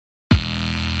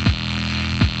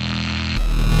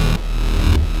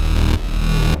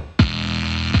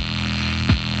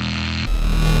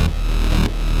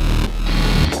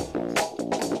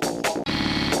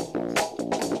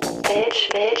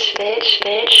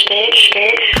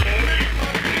Gothic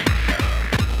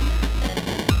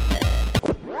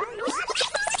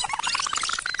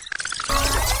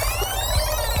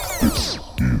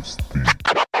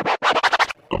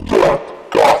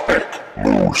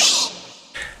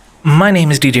Moose. My name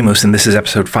is DJ Moose, and this is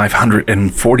episode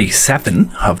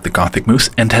 547 of the Gothic Moose.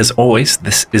 And as always,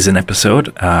 this is an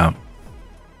episode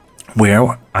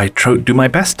where I do my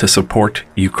best to support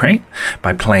Ukraine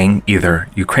by playing either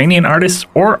Ukrainian artists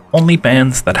or only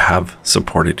bands that have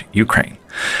supported Ukraine.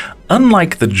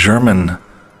 Unlike the German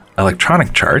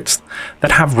electronic charts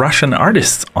that have Russian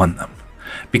artists on them.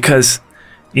 Because,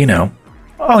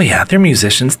 oh yeah, they're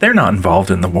musicians, they're not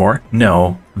involved in the war.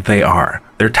 No, they are.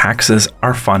 Their taxes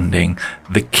are funding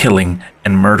the killing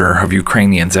and murder of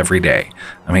Ukrainians every day.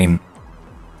 I mean,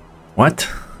 what?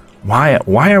 Why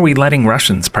are we letting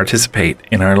Russians participate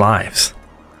in our lives?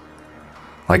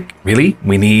 Like, really?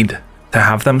 We need to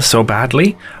have them so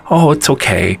badly? Oh, it's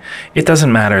okay. It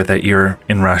doesn't matter that you're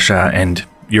in Russia and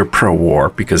you're pro-war,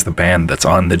 because the band that's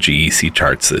on the GEC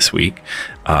charts this week,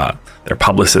 their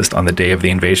publicist on the day of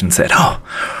the invasion said, oh,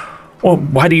 well,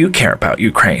 why do you care about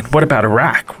Ukraine? What about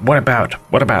Iraq? What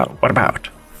about?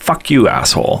 Fuck you,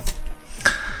 asshole.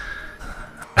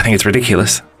 I think it's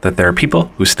ridiculous that there are people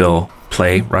who still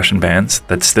play Russian bands,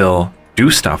 that still do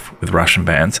stuff with Russian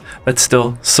bands, that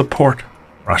still support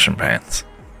Russian bands.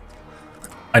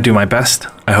 I do my best.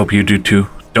 I hope you do too.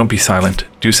 Don't be silent.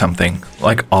 Do something,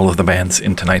 like all of the bands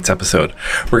in tonight's episode.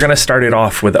 We're going to start it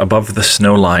off with Above the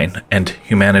Snow Line and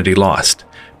Humanity Lost.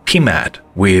 PMAD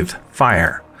with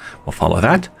Fire. We'll follow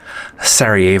that.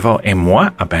 Sarajevo et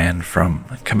Moi, a band from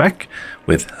Quebec,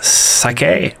 with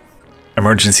Psyche.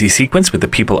 Emergency Sequence with The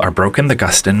People Are Broken, the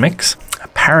Gustin mix.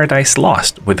 Paradise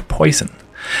Lost with Poison.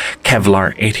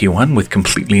 Kevlar 81 with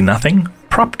Completely Nothing.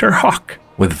 Propter Hoc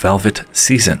with Velvet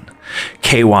Season.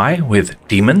 KY with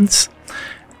Demons.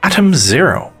 Atom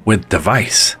Zero with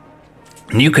Device.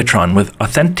 Nukatron with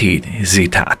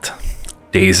Authentizitat.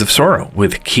 Days of Sorrow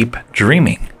with Keep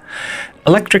Dreaming.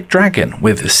 Electric Dragon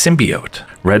with Symbiote.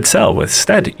 Red Cell with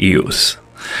Stead Eus.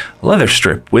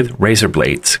 Leatherstrip with Razor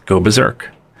Blades Go Berserk.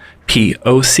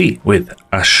 POC with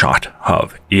A Shot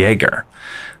of Jaeger.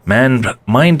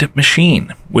 Mind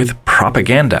Machine with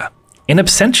Propaganda. In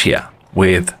Absentia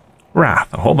with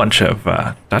Wrath. A whole bunch of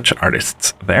Dutch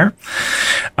artists there.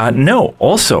 No,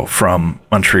 also from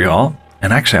Montreal,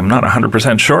 and actually I'm not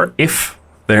 100% sure if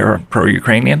they're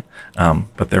pro-Ukrainian,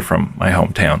 but they're from my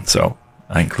hometown, so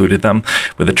I included them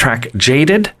with the track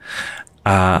Jaded.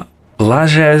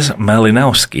 Blažej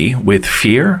Malinowski with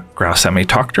Fear. Grausami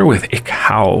Tokter with Ich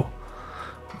hau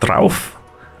drauf.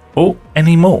 O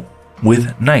Animo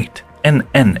with Night.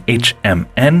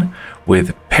 NNHMN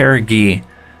with Pergi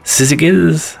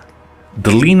Sizigiz.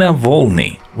 Delina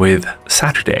Volny with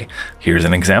Saturday. Here's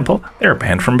an example. They're a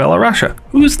band from Belarusia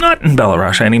who's not in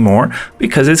Belarusia anymore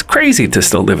because it's crazy to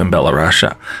still live in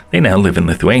Belarusia. They now live in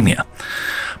Lithuania.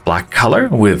 Black Color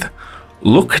with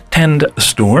Luktend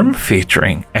Storm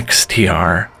featuring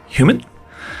XTR Human.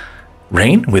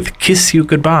 Rain with Kiss You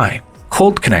Goodbye.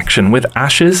 Cold Connection with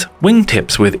Ashes.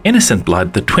 Wingtips with Innocent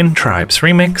Blood, the Twin Tribes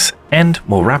remix. And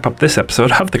we'll wrap up this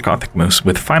episode of the Gothic Moose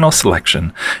with Final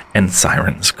Selection and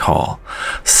Siren's Call.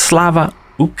 Slava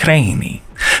Ukraini.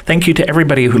 Thank you to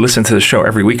everybody who listens to the show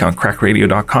every week on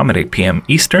crackradio.com at 8 p.m.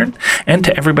 Eastern, and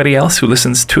to everybody else who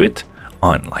listens to it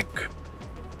on,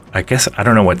 I guess, I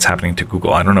don't know what's happening to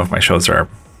Google. I don't know if my shows are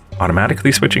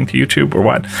automatically switching to YouTube or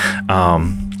what.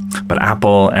 But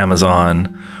Apple,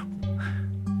 Amazon,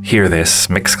 Hear This,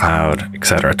 Mixcloud,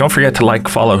 etc. Don't forget to like,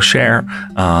 follow, share.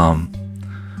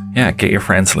 Get your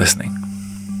friends listening.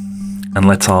 And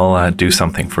let's all do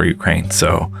something for Ukraine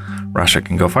so Russia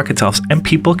can go fuck itself and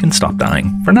people can stop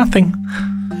dying for nothing.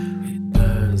 It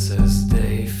burns as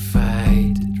they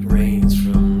fight, it rains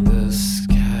from the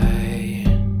sky.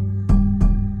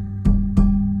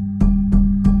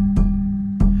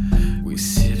 We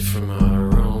see it from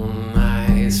our own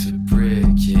eyes,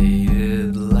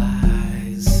 fabricated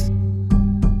lies.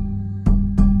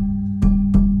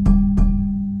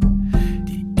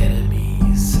 The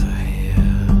enemies are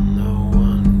here, no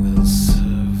one will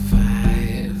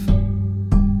survive.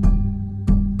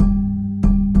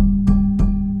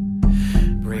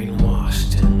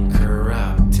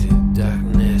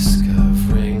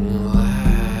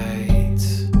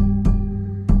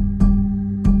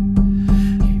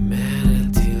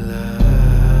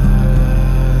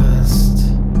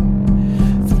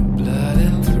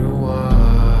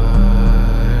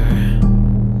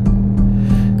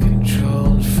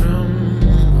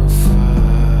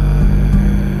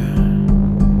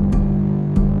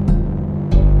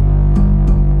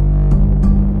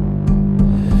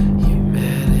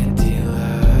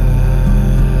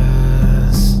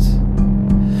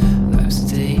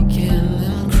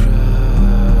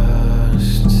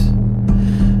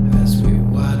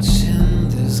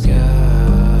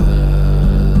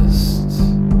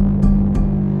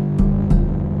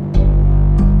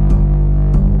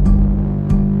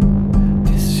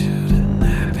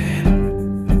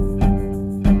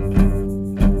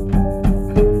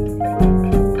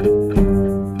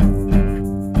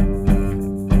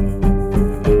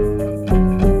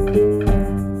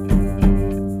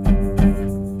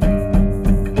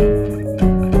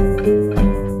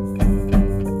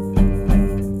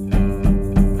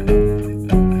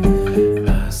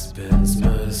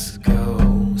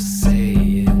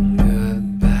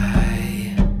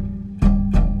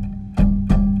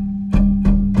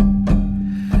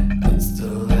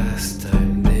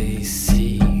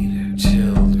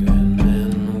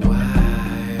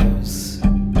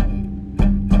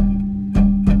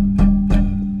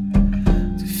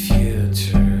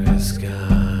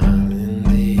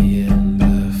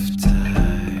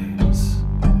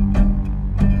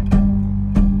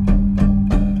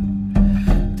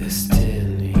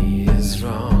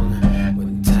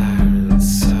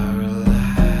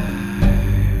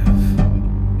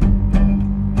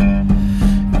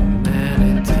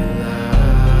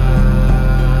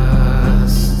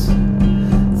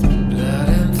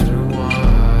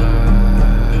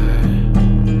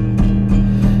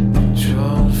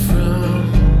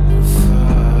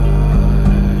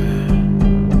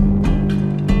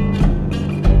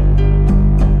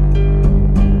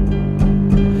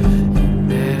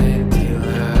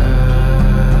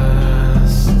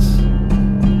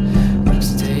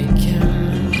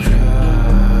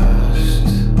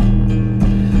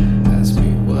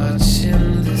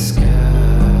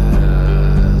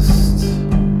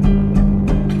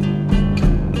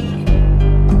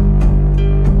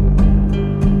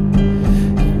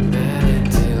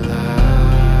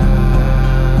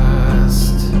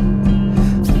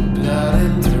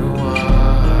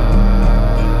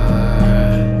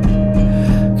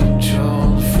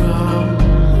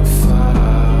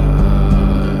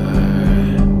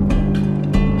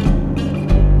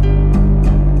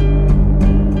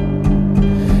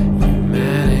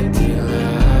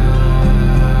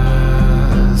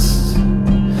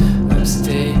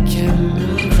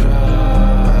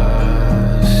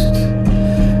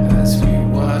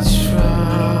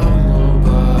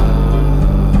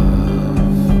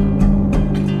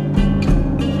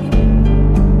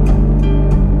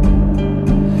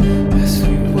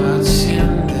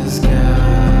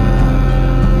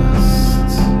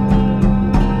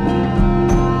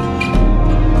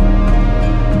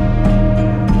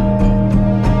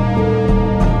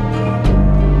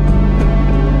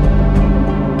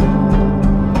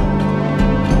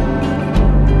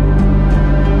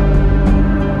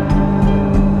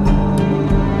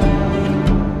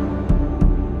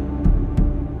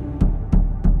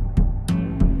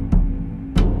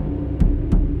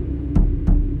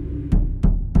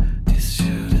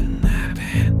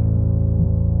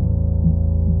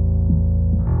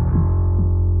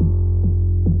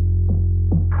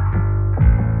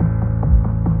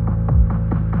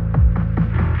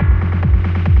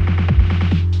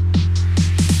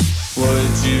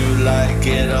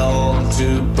 like it all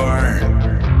to burn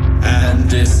and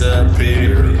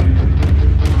disappear.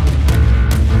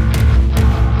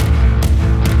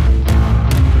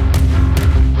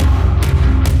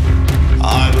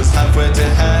 I was halfway to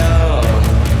hell.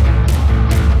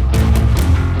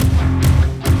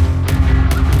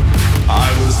 I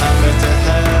was halfway to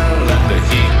hell and the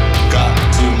heat got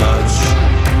too much.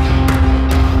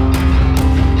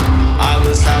 I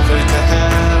was halfway to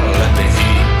hell and the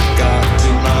heat got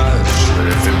too much. But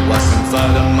if it wasn't for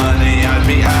the money, I'd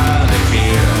be out of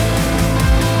here.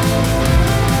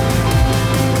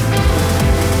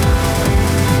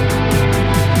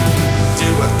 Do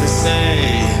what they say,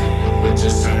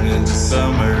 winters turn into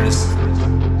summers.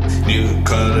 New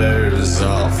colors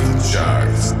off the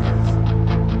charts.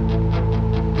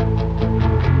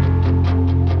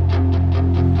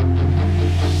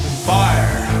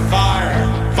 Fire,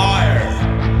 fire, fire.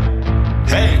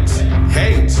 Hate,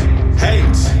 hate,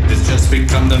 hate. It's just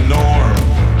become the norm.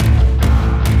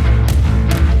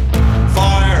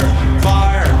 Fire,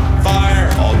 fire, fire.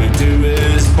 All we do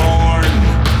is mourn.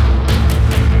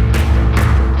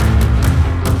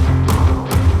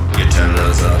 You tell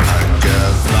us a pack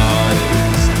of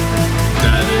lies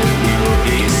that it will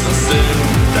be so soon,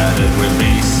 that it will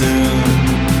be soon.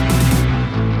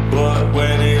 But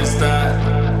when is that?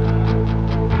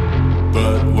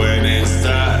 But when is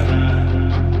that?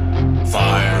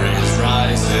 Fire is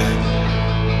rising.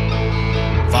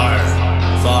 Fire,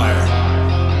 fire.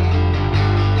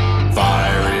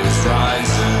 Fire is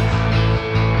rising.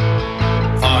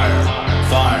 Fire,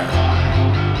 fire.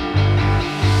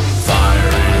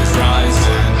 Fire is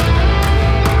rising.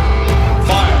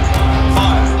 Fire,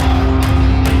 fire.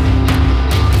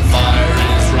 Fire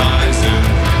is rising.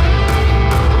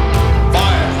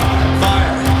 Fire,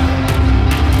 fire.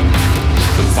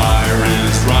 The fire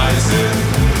is rising.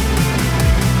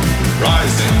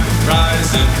 Rising,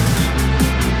 rising.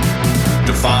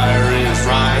 The fire is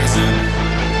rising.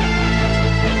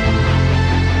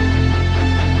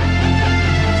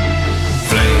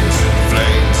 Flames,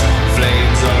 flames,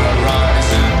 flames are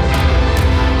rising.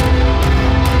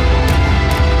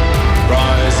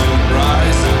 Rising,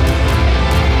 rising.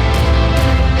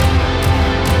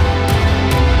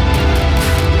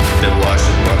 They're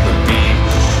washing on the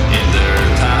beach in their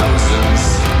thousands.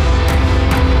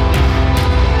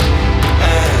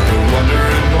 And they're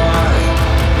wondering why.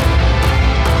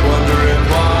 Wondering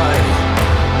why.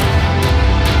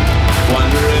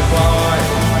 Wondering why.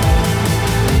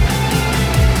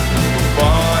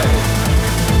 Why?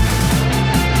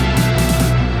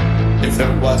 If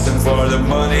it wasn't for the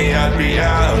money, I'd be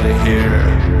out of here.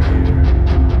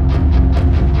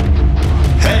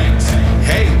 Hate,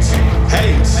 hate,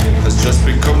 hate has just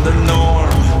become the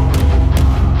norm.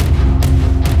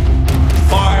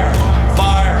 Fire,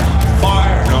 fire,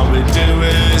 fire. And all we do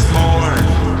is mourn.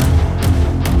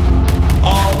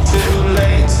 All too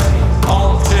late,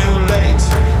 all too late.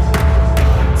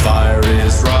 Fire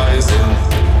is rising.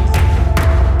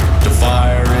 The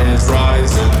fire is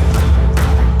rising.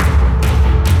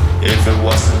 If it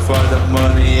wasn't for the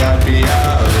money, I'd be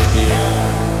out of here.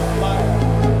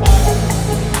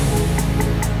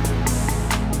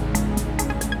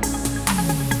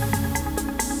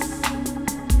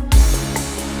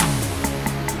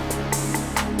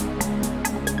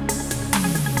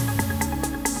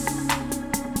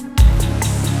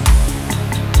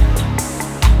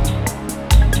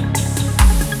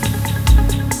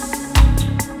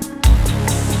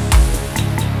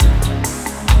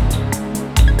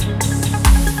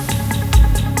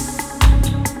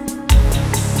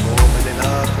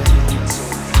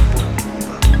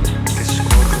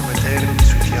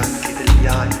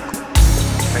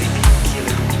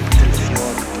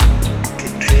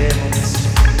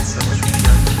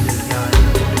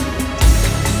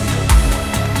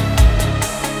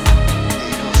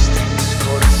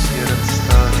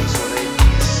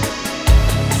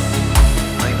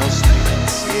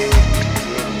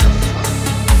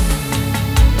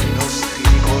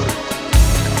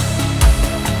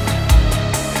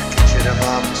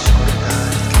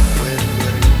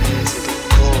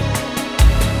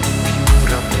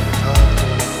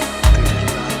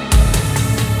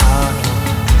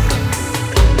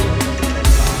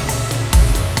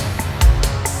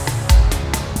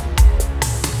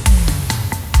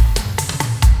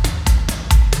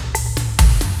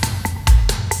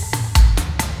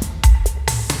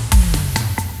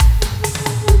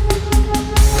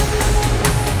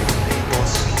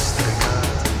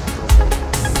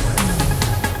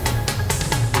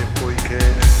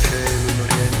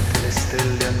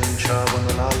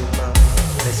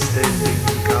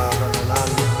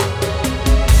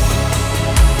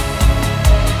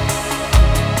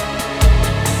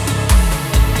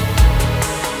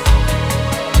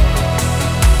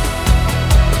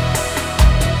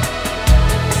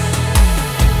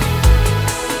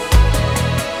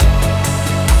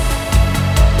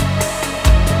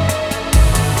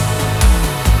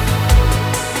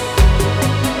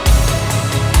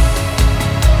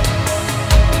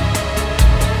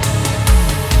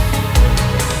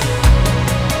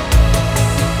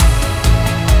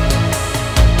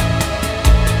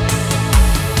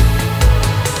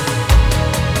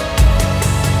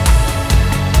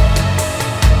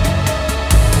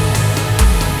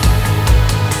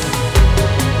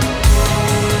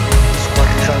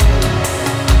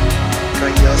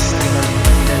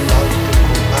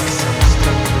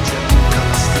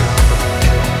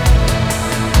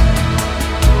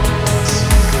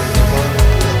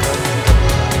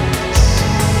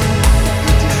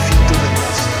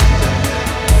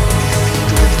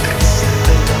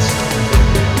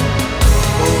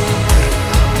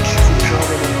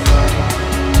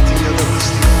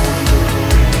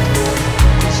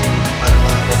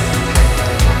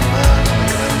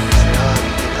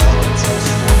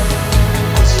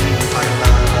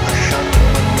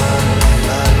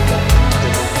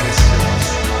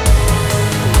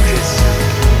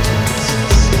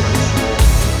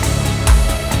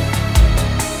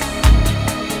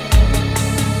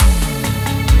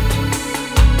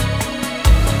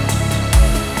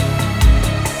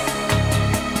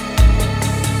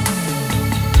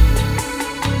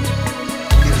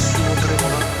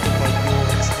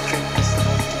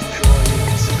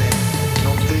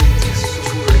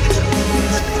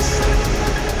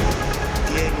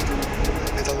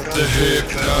 the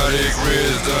hypnotic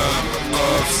rhythm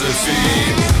of the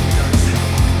feet.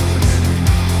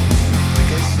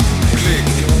 Click,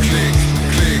 click,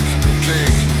 click,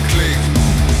 click, click.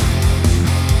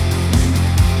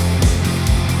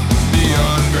 The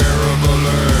unbearable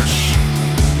urge,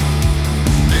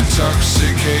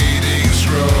 intoxicating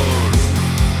scroll,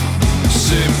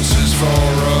 symptoms for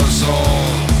us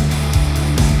all.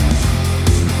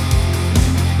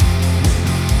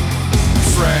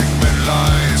 Fragment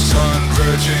lines,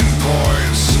 converging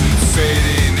points,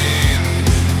 fading in,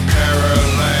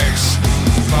 parallax,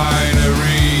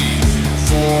 binary,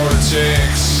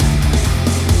 vortex.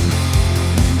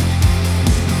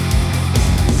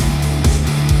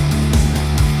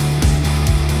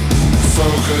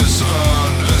 Focus on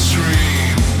a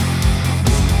screen,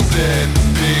 dead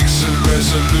pixel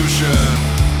resolution,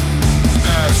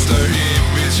 after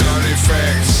image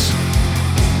artifacts,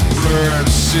 blurred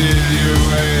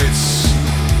silhouettes,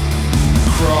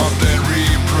 cropped and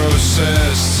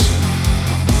reprocessed.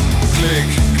 Click,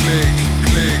 click,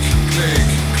 click, click,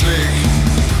 click.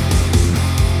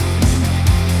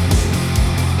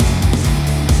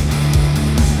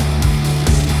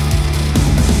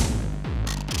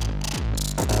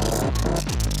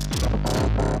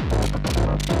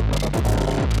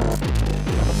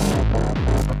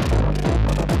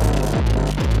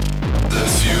 The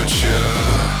future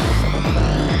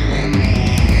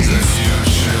needs a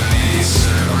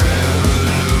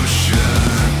revolution.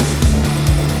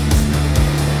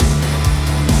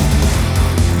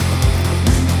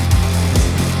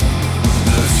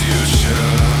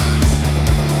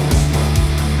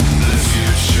 The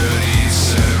future needs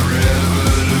a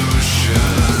revolution.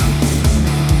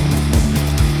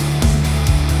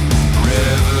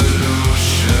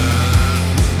 Revolution.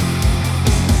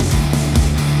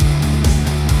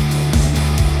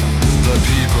 The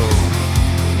people.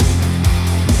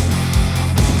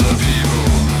 The people.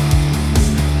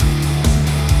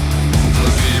 The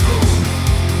people.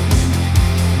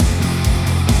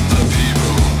 The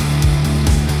people.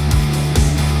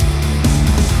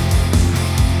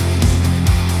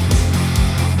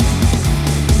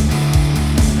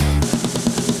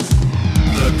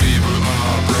 The people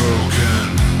are broken.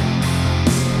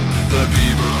 The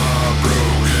people are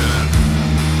broken.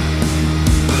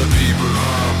 The people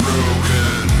are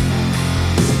broken.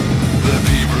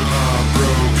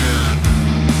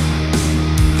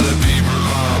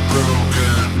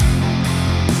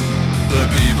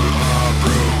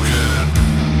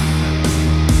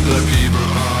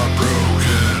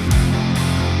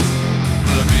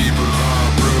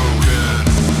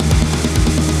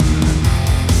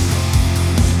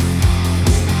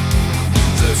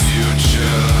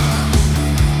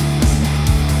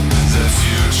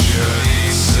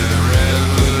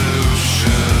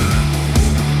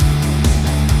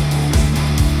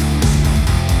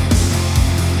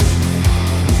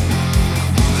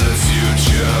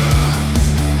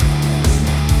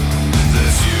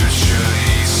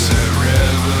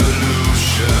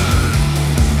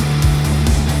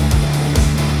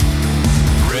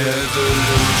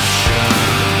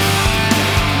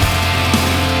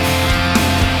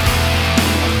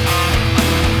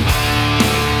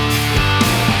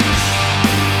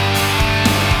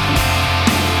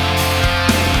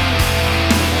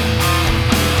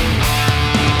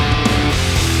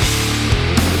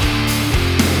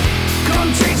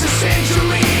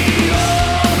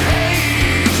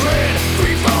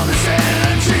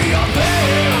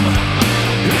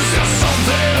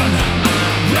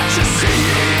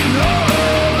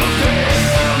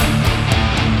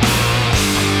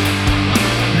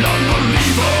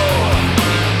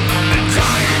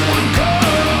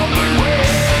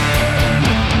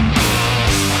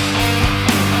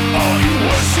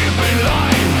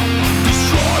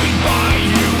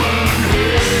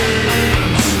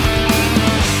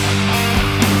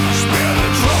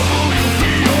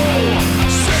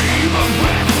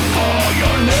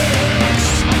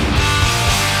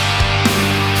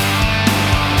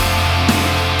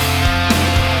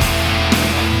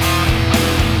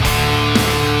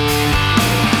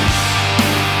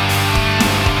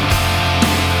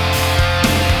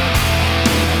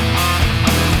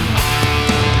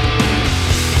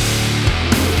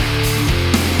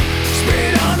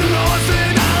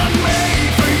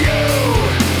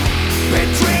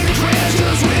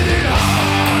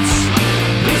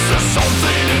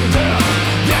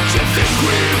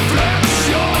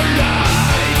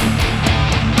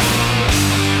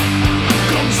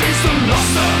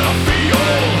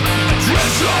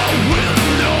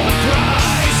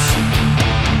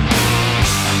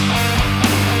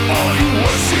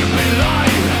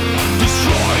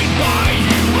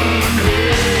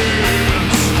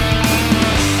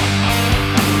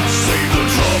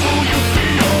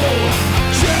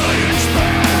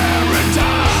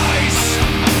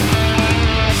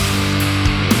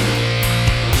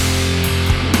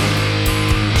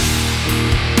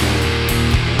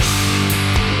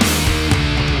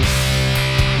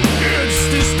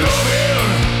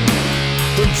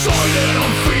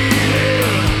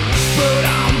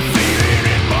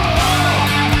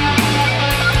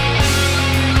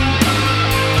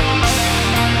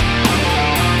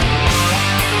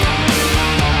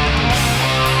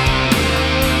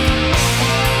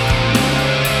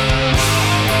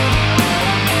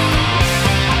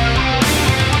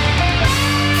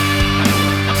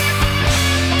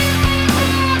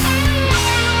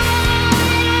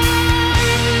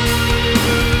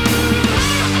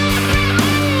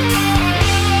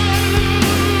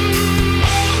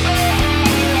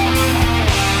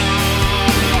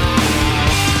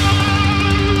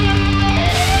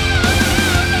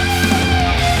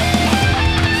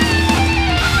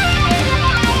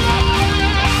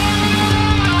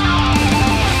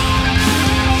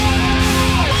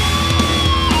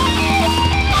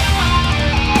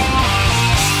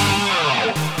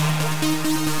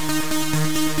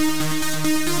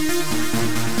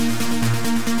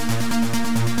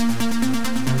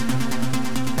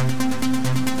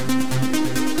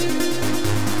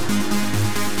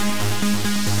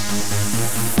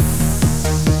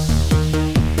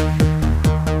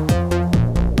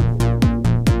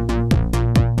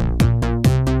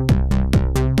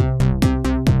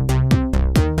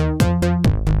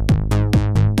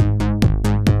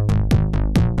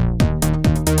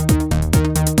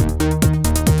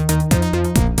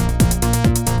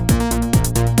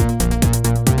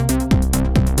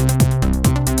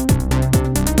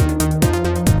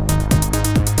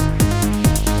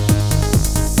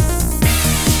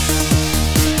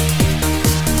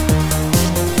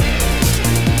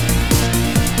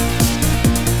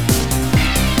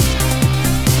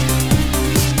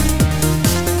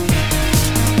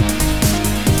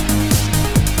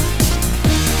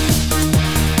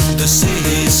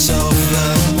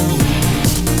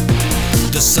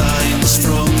 signs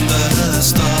from the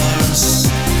stars,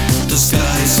 the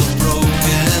skies of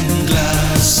broken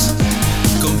glass,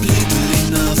 completely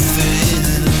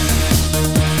nothing.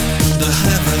 The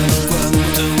heaven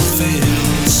quantum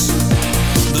fields,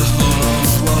 the whole of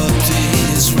what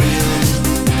is real,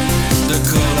 the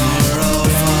color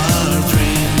of our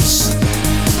dreams,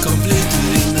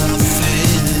 completely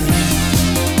nothing.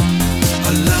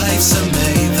 Our lives are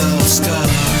made of scars.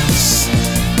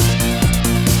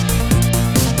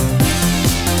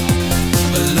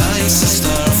 Our lives are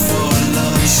starved for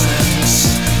nonsense.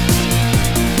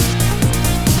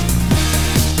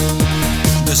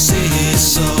 The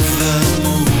seas of the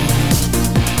moon,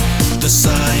 the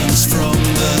signs from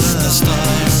the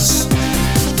stars,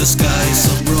 the skies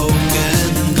of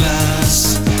broken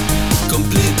glass,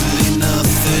 completely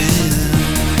nothing.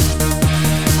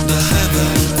 The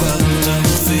heaven quantum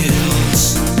fields,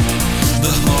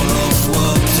 the whole of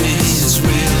what is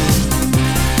real,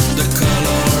 the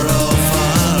color of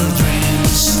our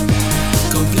dreams,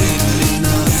 completely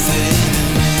nothing.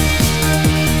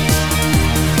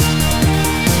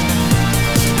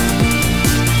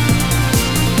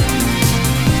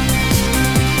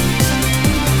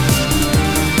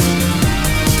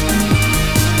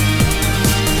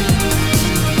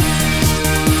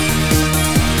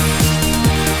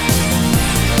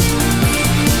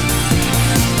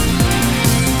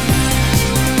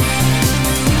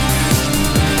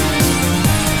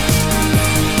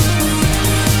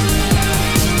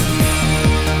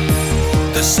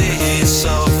 The seas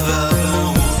of the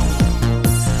moon,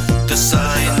 the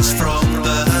signs from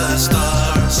the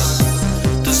stars,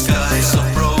 the skies of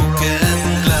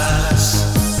broken glass,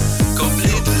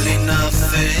 completely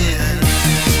nothing.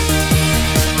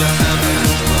 The heaven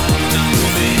quantum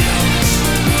fields,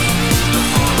 the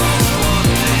whole of what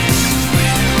is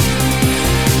real,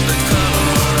 the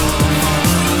color of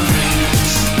our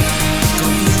dreams,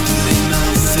 completely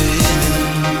nothing.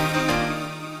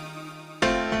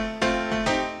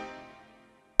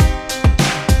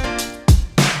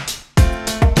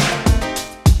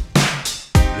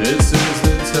 This is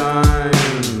the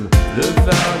time, the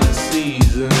valid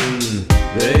season,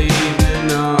 the evening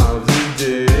of the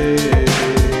day.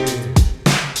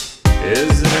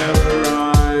 Is there a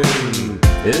rhyme?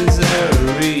 Is there a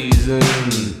reason?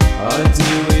 Or do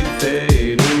we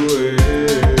fade away?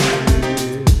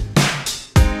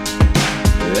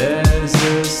 There's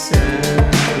a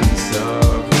sense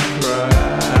of pride.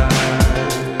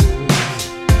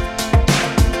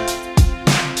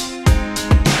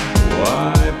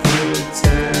 Why put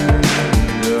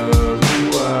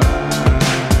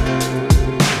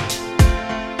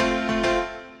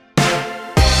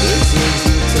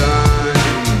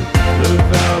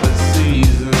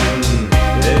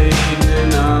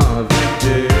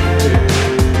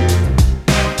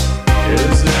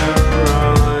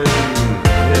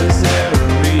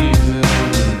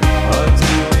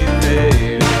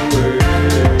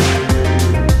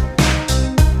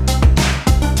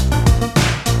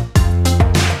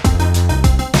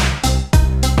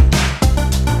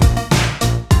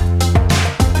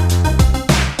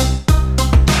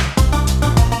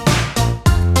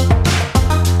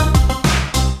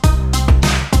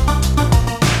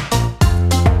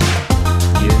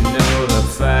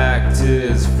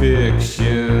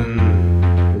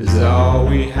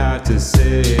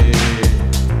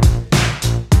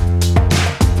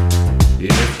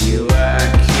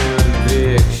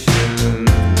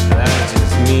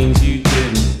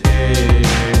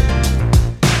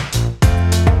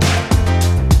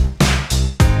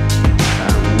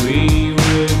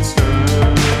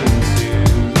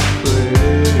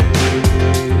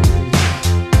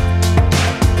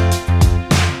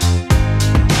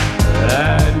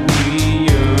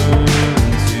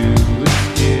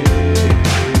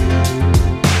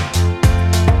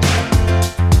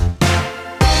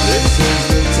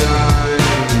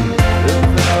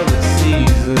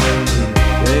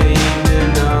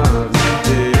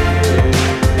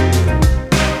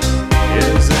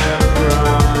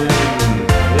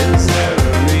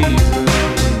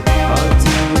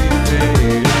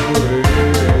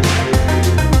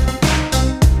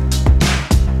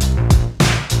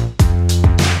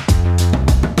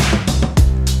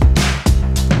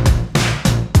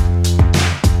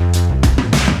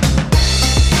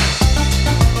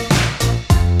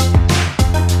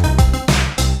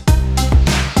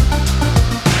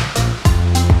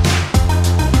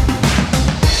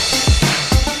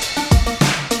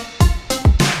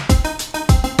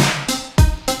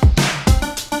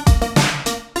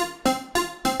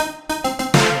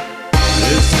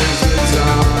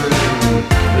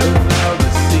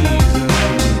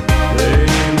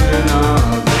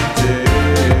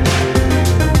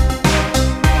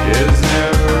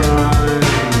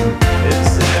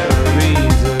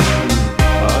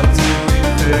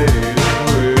fade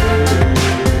away.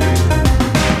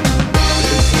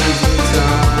 This is the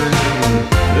time,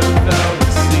 the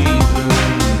velvet season,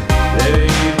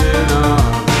 leaving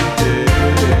on the day.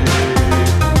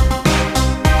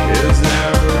 Is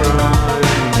there a rhyme?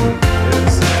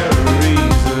 Is there a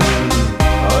reason?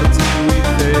 Or do we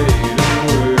fade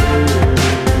away?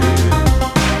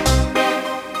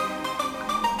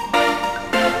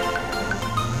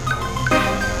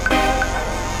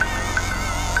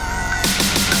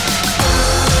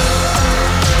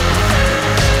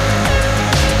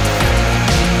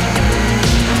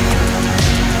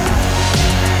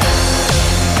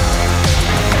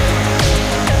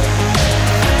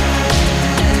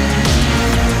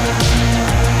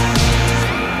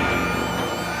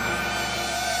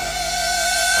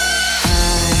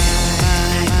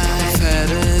 I've had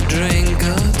a drink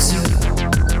or two,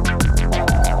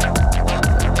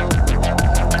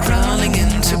 crawling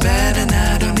into bed and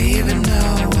I don't even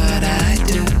know what I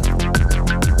do.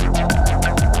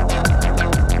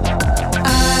 I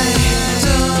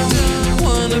don't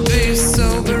wanna be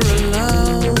sober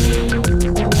alone,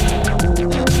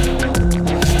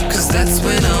 'cause that's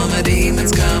when all my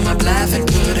demons come up laughing,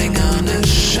 putting on a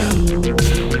show.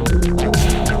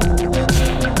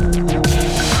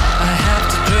 I have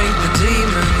to drink the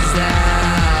demons out.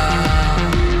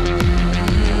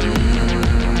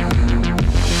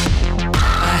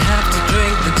 I have to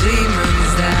drink the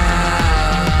demons out.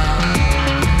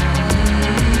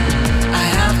 I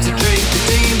have to drink the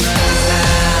demons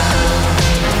out.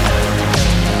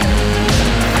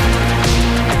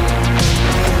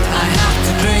 I have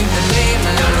to drink the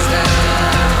demons out.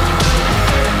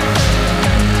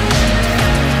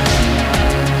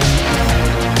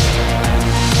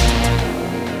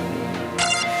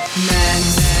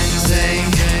 Next thing,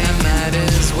 I might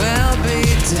as well be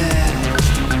dead.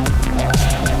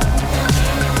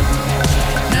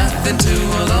 Nothing to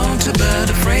hold on to but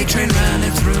a freight train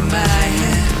running through my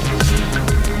head.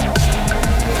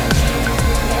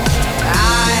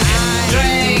 I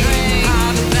drink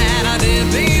harder than I did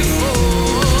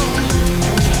before,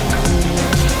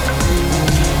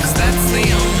 'cause that's the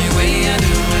only way I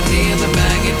knew I'd hear them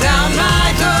banging down my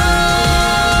door.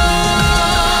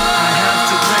 I have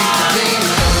to drink the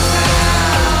demons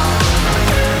out.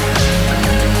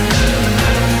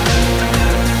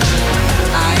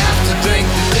 I have to drink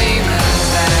the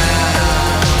demons out.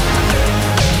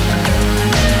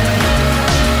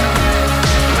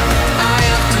 I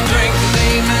have to drink the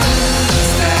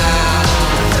demons out.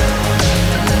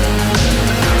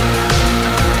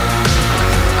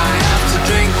 I have to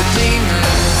drink the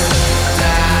demons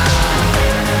out.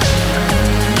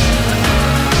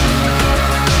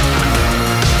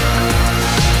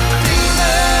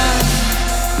 Demons,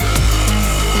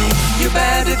 you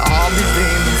better. All these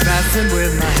demons messing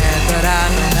with my head, but I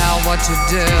know now what to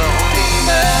do.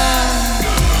 Demons,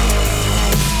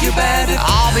 you better.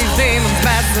 All these demons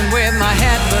messing with my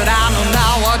head, but I know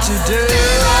now what to do.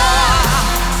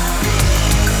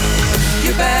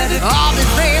 You better. All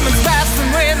these demons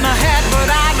messing with my head, but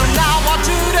I know now what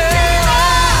to do.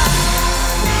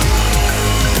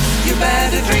 You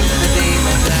better drink the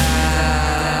demons out.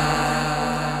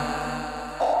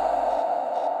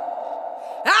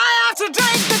 I have to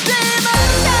drink the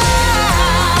demons out.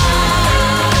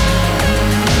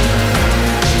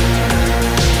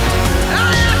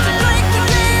 I have to drink the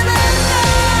demons out. I have to drink the demons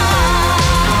out.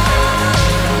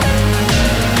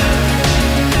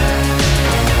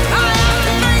 I have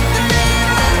to drink the demons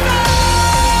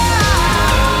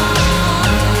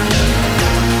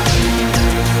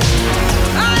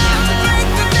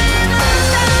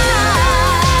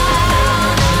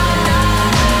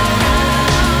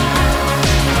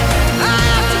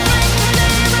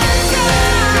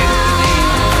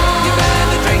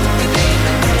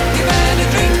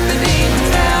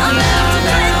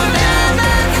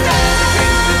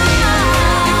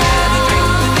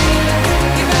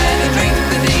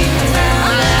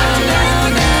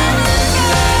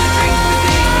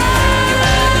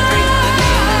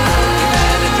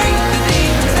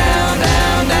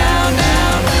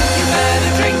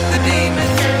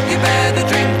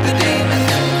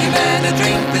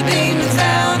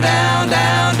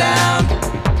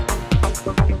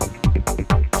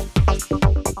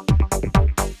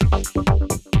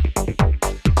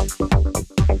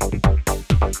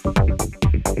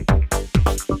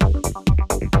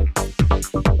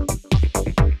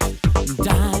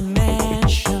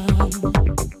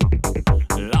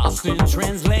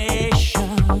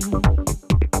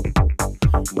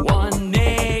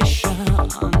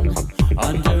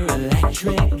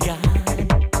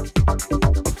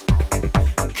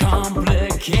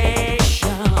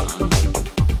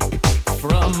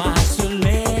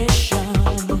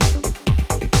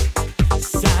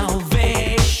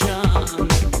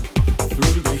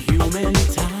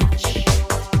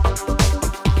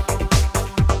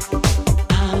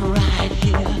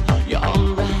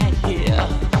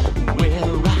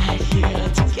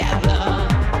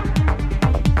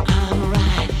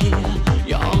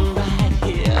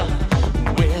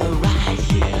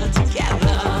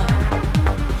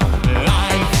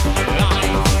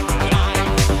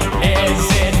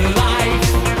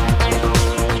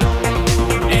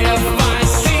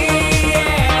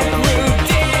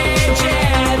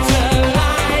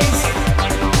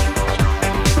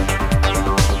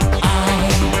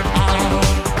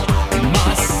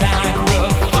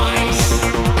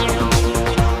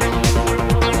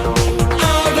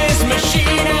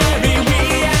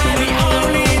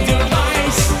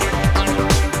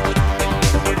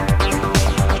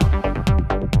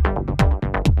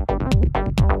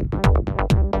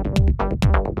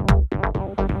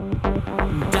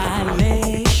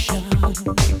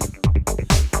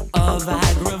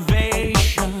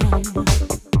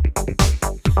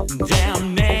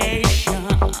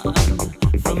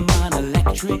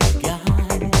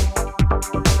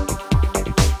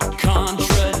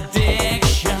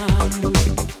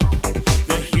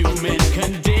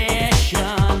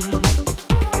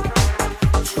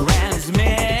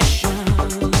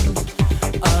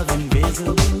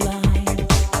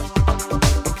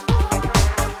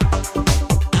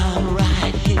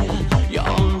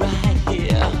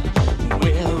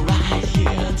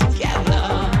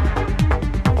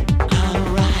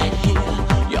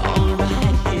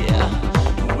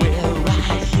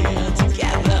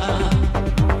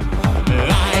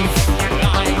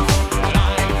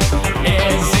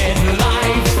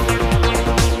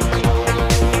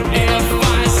If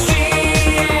I see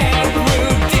it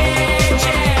through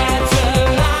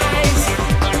digital light.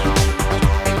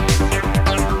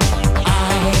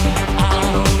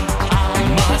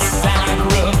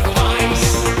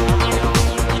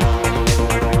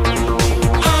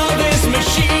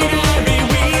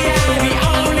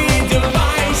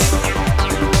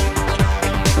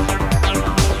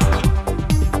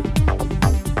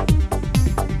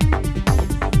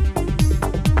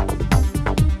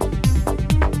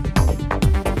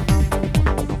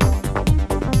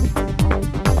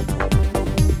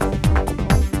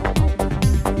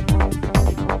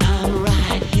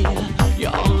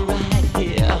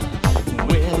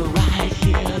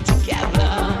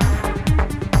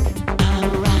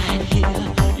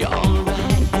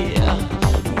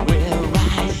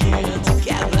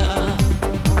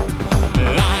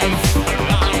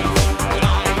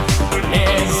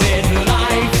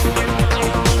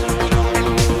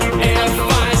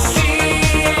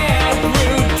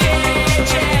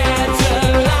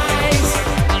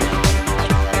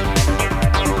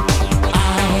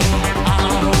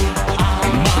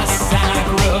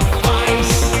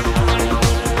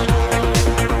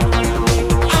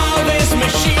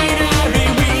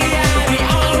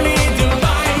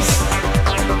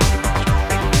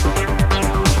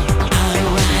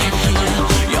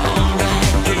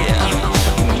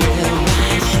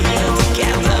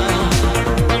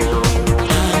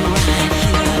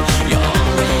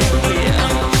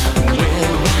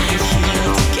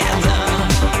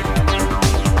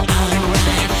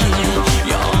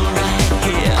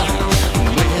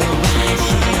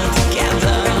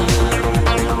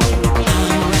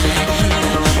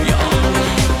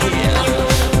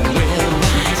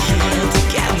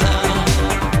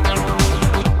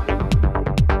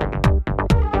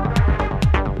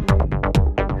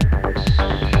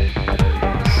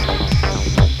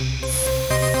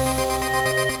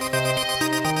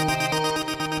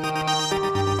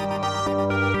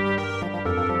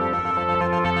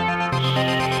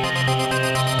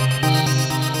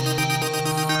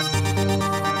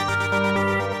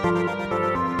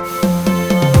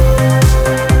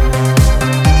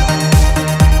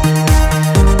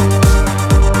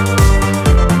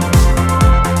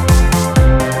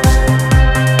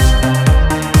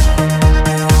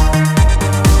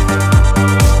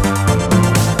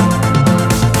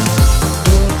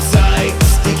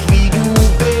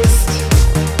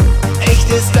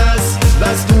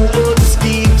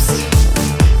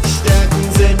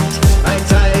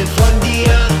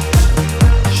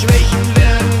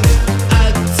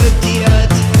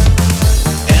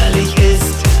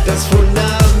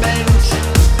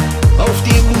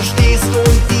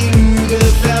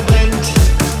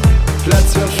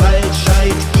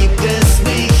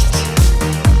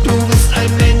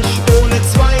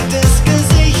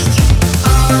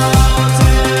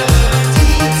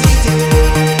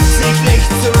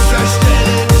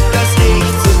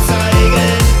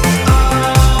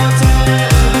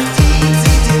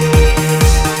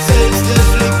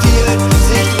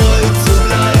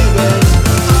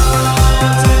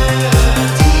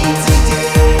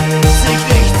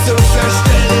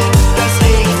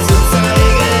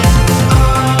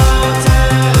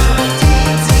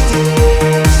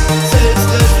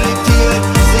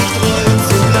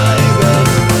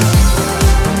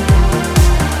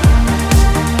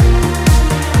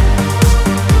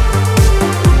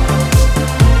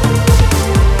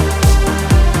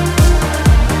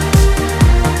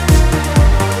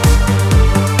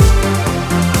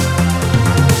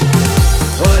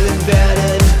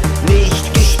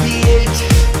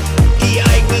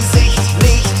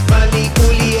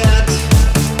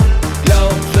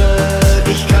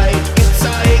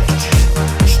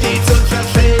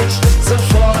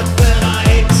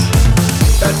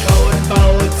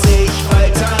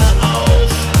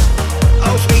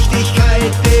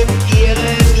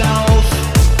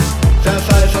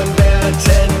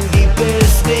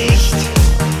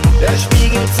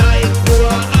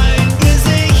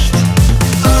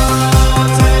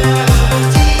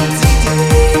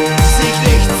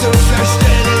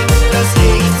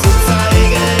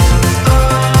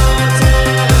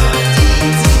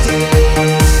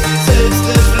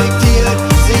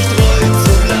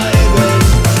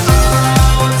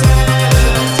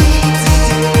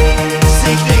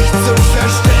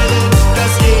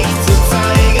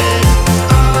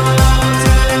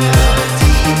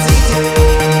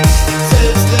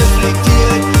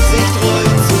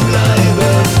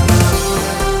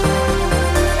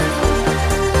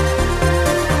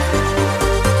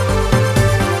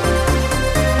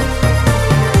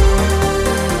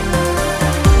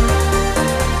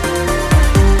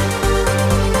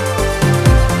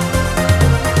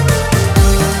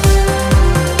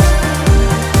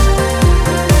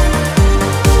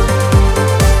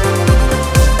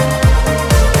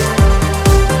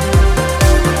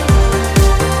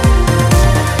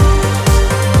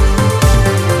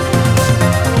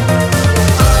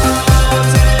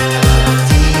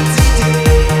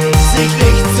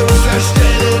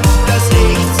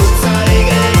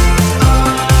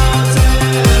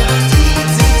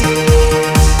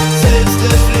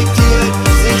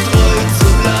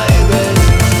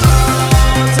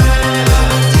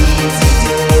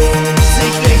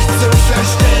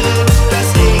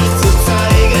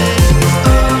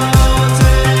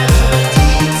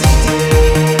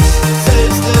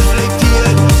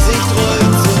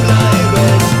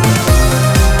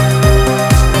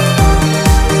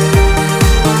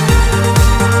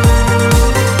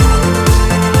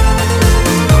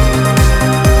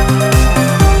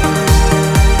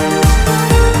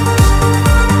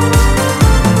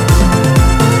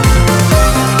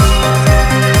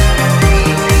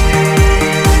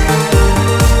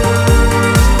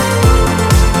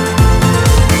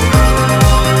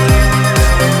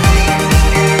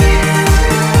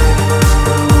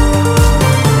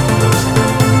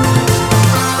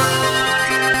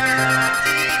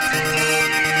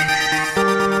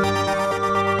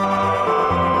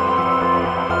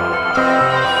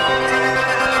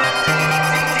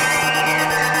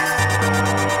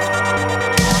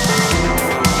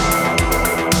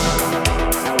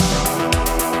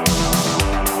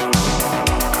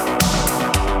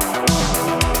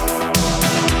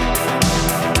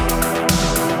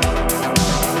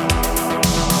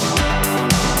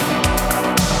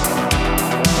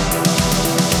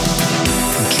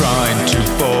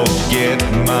 forget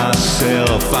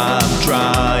myself. I'm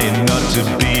trying not to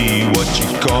be what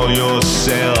you call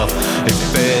yourself.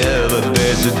 If ever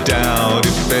there's a doubt,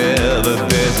 if ever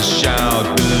there's a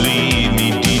shout, believe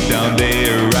me, deep down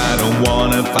there, I don't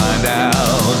wanna find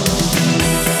out.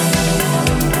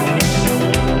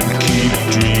 Keep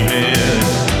dreaming,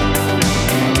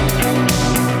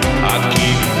 I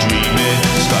keep dreaming.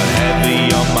 Start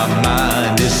heavy on my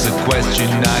mind, it's a question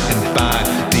I can find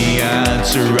the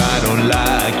answer I don't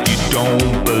like. You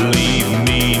don't believe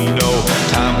me, no,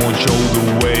 time won't show the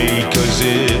way, 'cause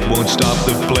it won't stop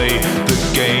the play. The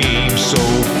game so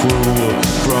cruel,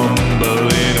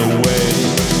 crumbling away.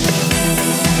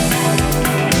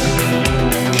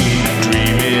 Keep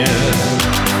dreaming,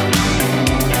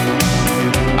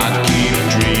 I keep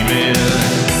dreaming.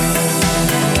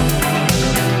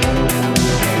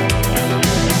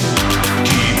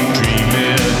 Keep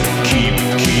dreaming, keep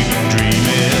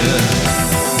dreaming.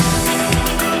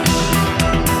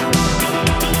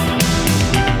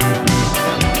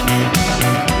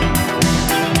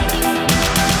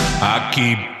 I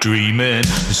keep dreaming,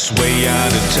 this way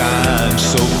out of time,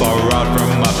 so far out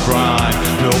from my prime.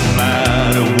 No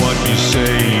matter what you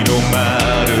say, no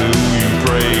matter who you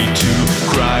pray to,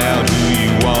 cry out who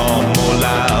you are, more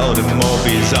loud and more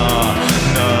bizarre.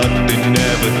 Nothing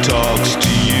ever talks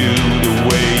to you the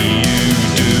way you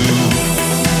do.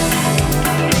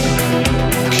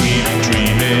 Keep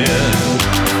dreaming,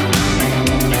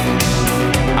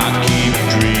 I keep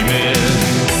dreaming.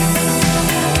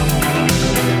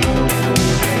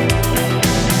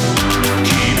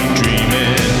 Keep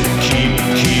dreaming, keep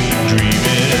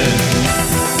dreaming.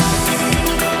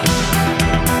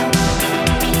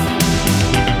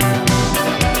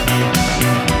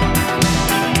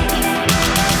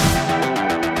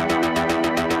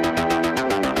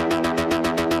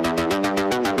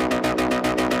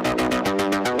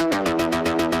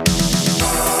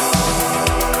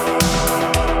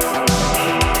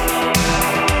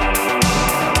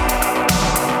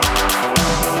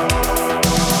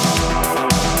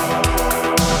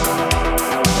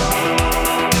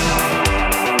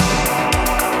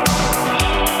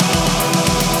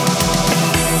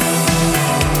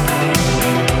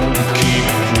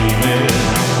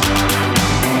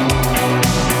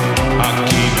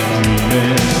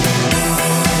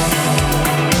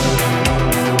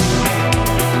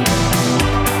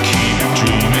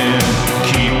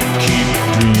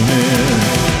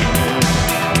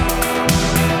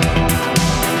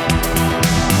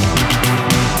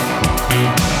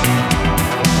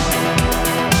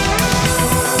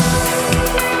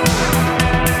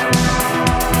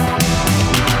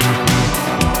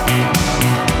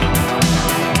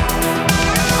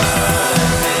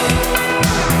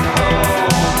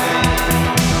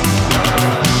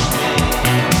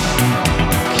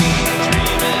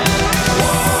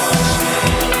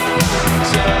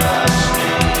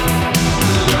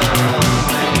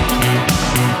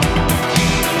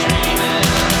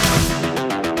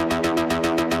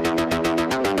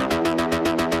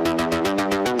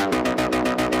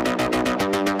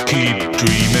 Keep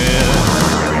dreaming.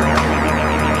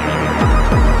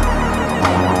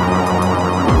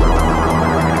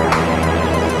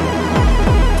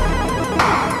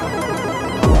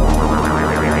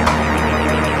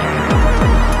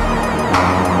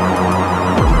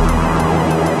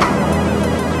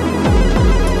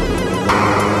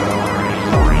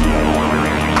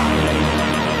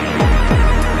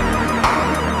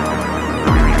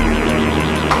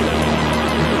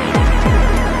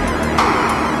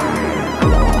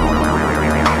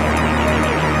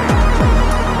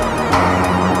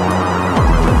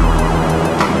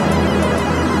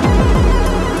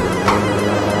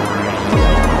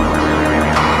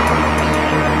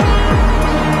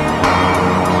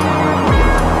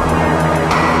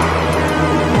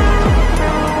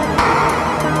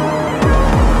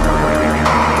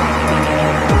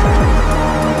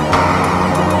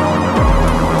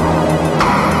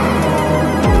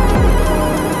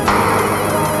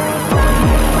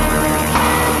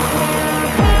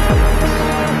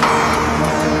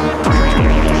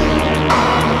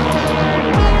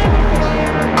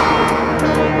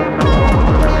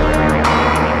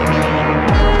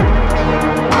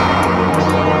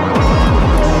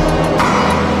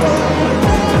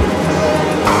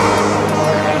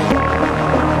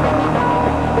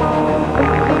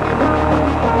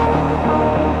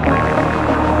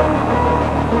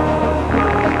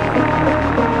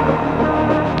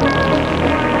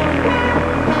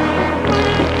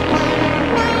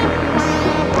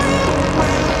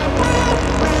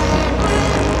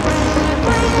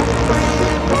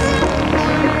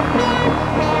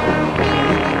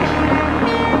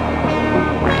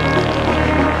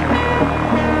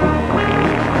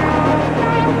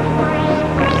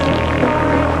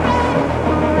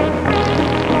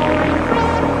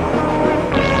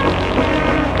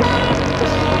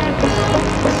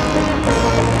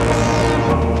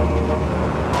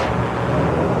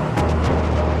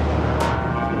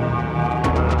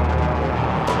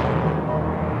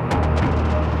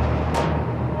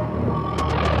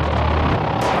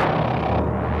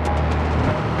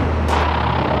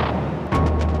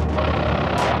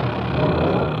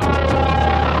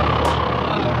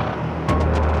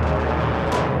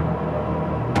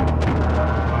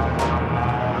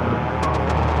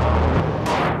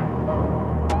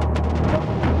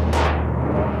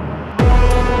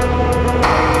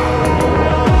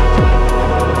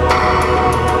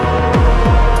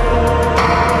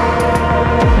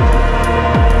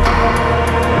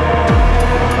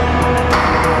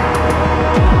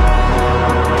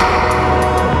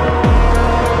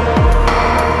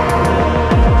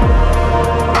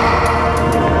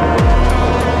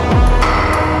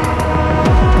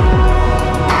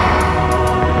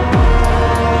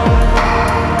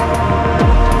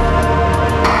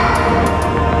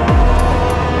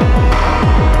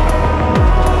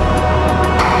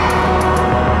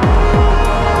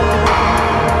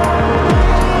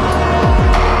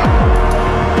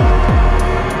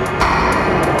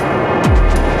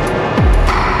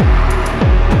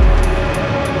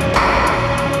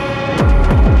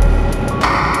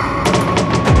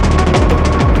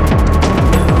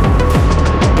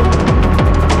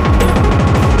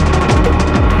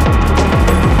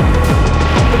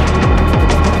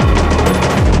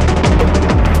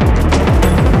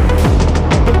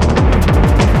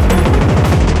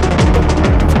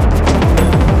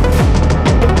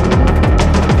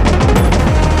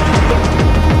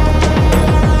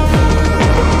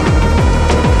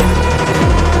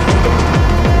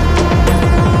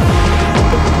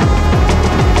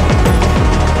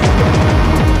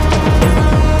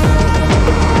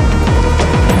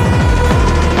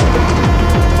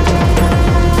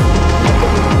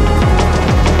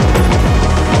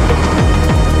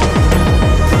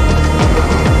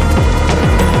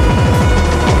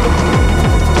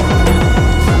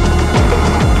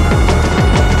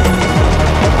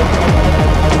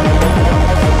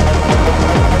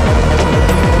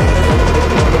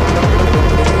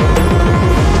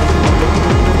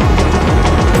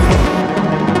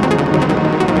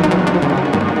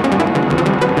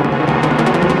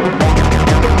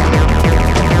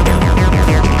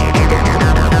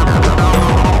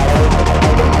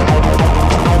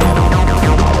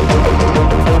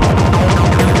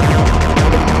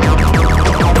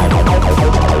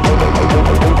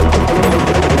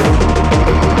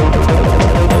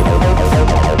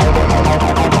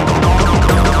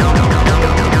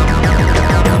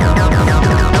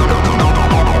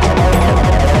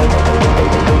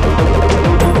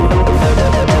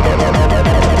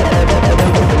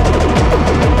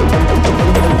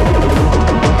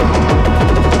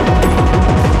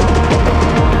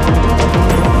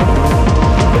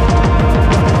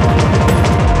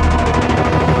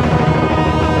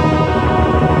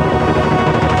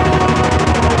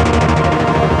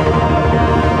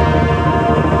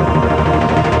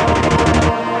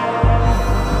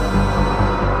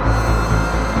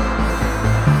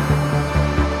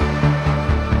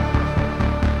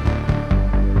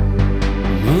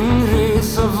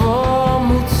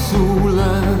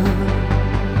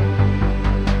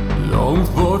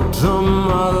 Långt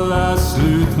bortom alla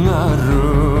slutna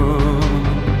rum,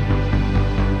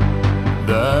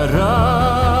 där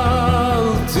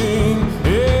allting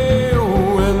är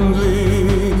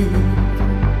oändligt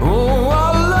och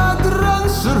alla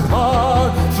gränser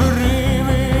har för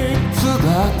evigt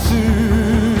suddat ut.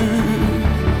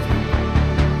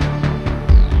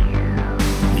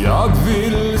 Jag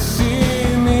vill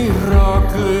se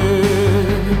mirakler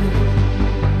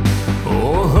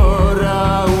och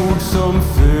höra ord som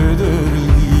föder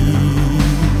liv.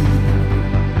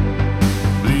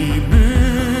 Bli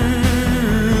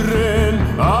buren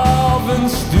av en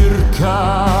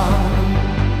styrka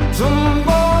som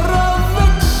bara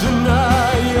växer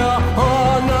när jag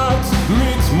anat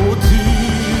mitt motiv.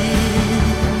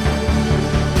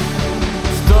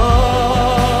 Stadis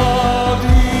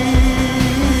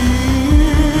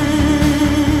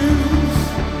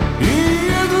i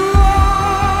ett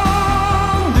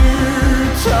land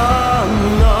utan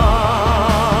namn.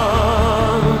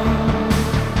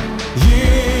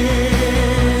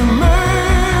 Ge mig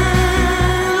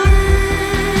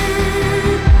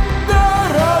liv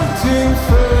där allting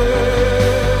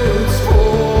föds på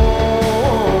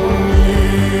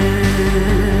nytt.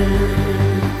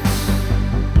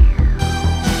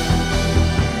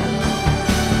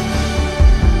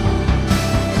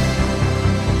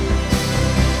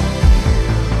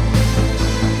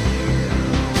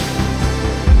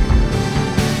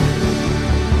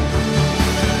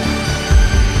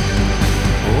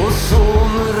 Och så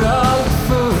när allt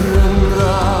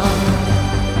förändras,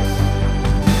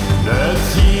 när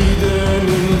tiden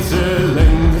inte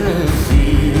längre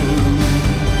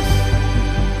finns,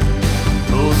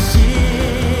 då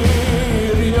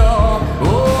ser jag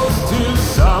oss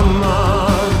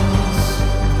tillsammans.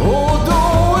 Och då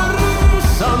är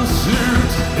resan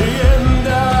slut, det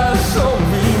enda som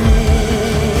vi minns.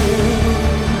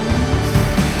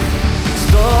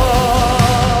 Stadis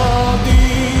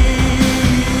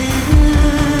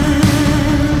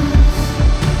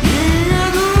i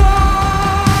ett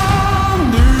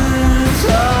land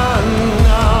utan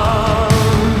namn.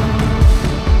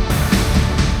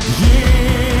 Ge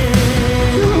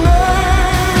mig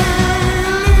liv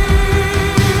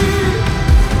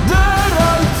där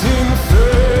allting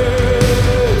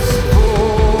föds på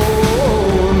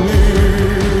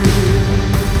nytt.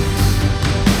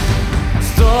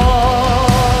 Stadis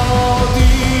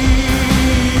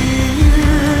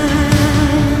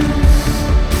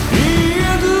i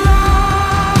ett land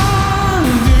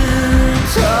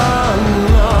utan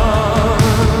namn.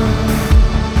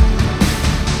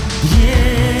 Ge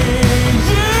mig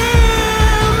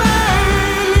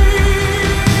liv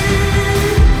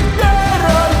där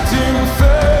allting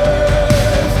föds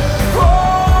på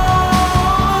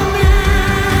nytt.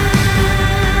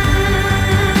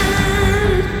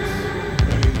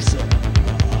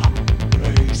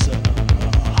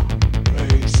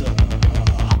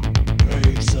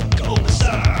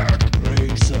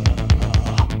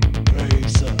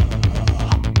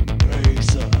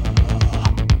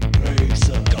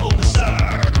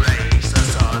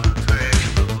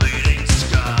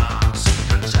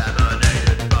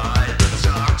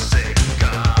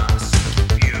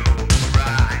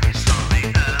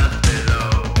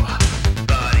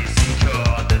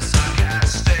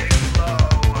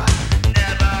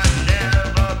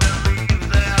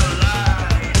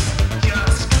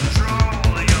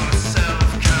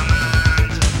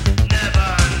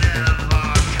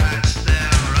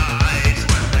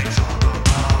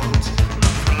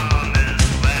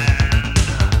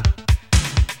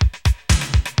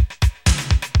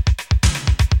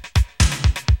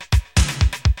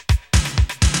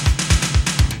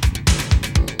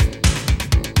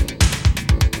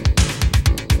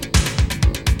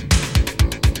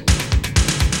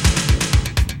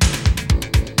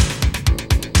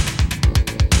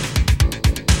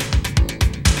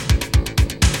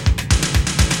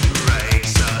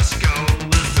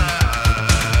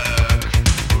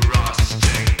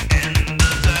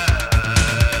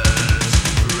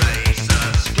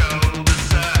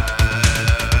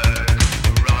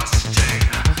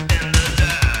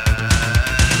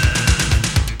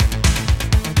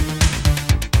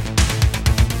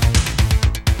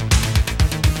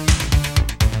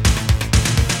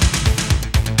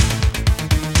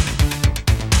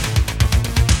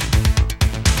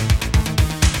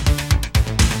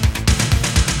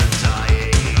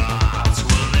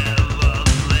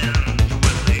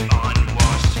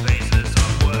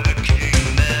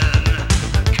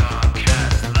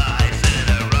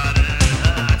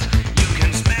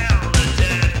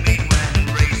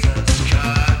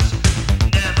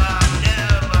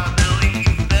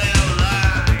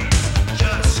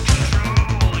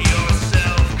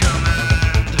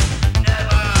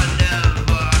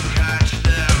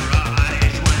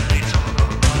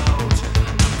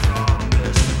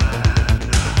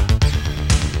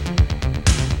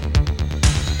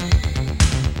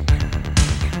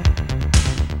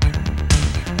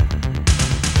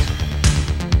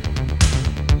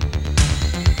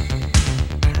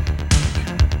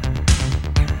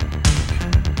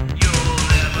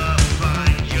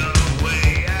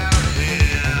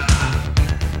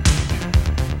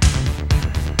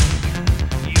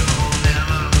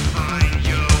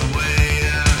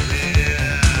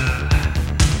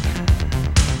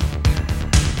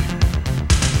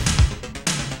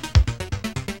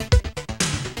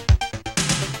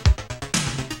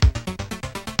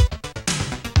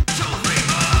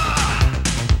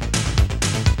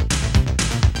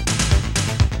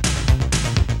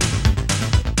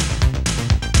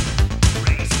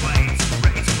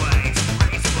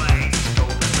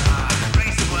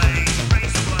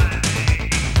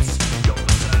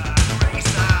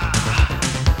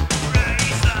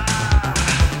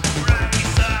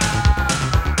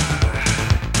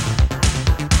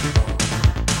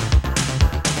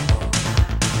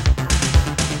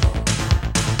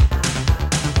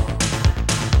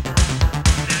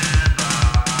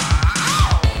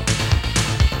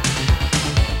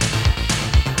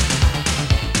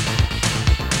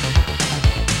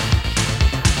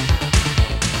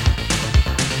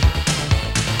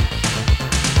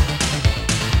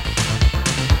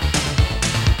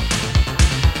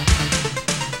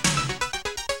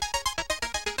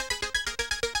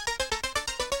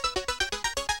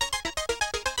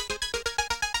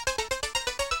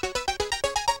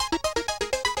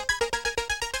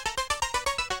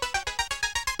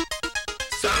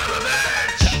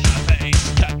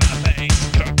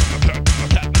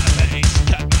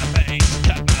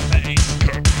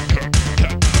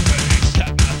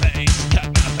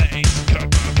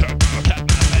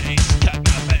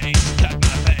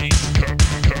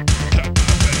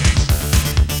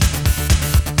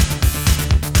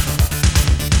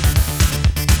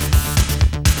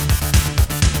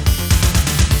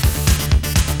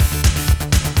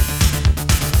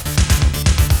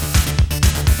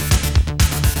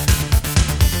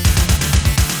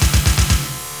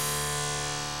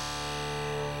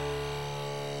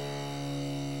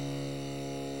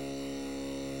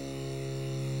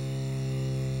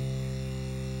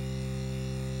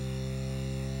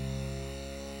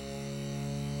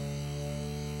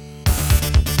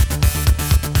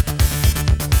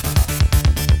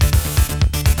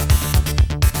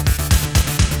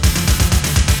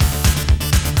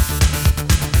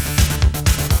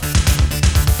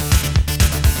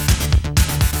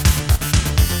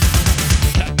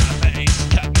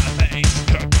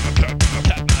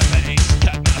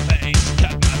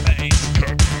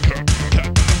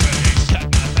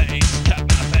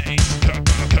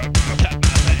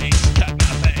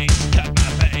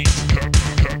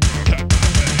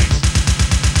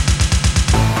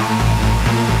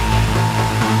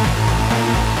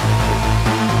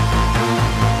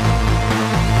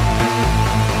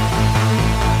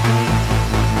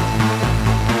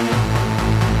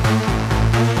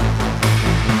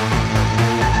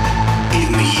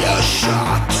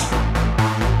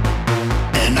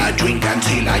 drink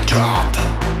until I drop.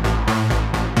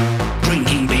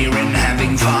 Drinking beer and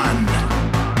having fun.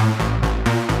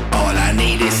 All I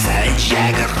need is a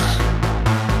Jagger.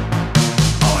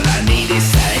 All I need is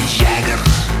a Jagger.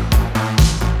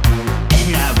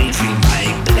 And I'll be free my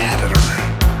bladder.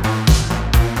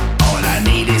 All I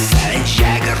need is a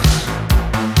Jagger.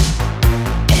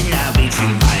 And I'll be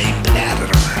free my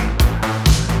bladder.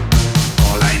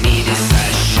 All I need is a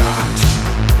shot.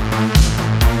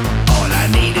 All I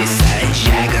need is a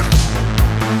Jagger.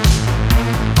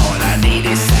 All I need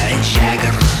is a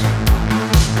Jagger.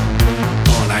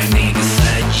 All I need is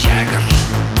a Jagger.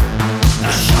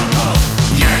 A shot of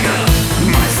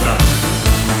Jägermeister.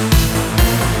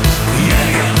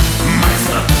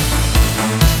 Jägermeister.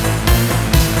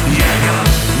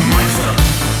 Jägermeister.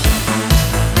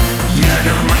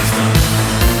 Jägermeister.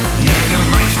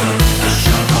 Jägermeister. A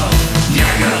shot of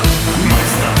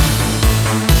Jägermeister.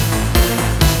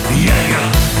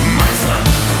 Jägermeister.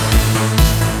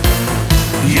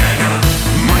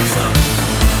 Jägermeister.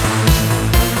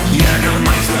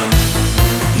 Jägermeister.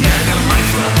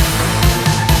 Jägermeister.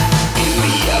 Give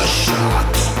me a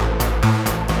shot.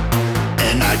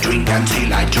 And I drink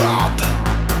until I drop.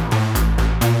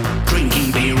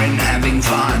 Drinking beer and having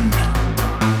fun.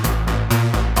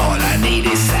 All I need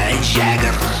is a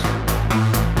Jagger.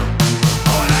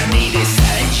 All I need is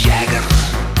a Jagger.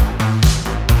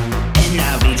 And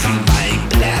I'll be free my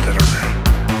bladder.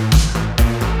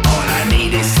 All I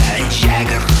need is a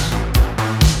Jagger.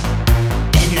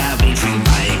 And I'll be free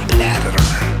my bladder.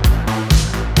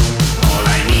 All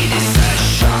I need is a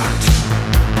shot.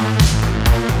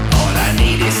 All I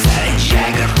need is a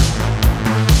Jagger.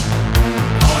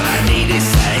 All I need is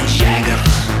a Jagger.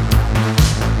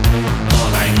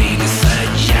 All I need is a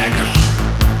Jagger.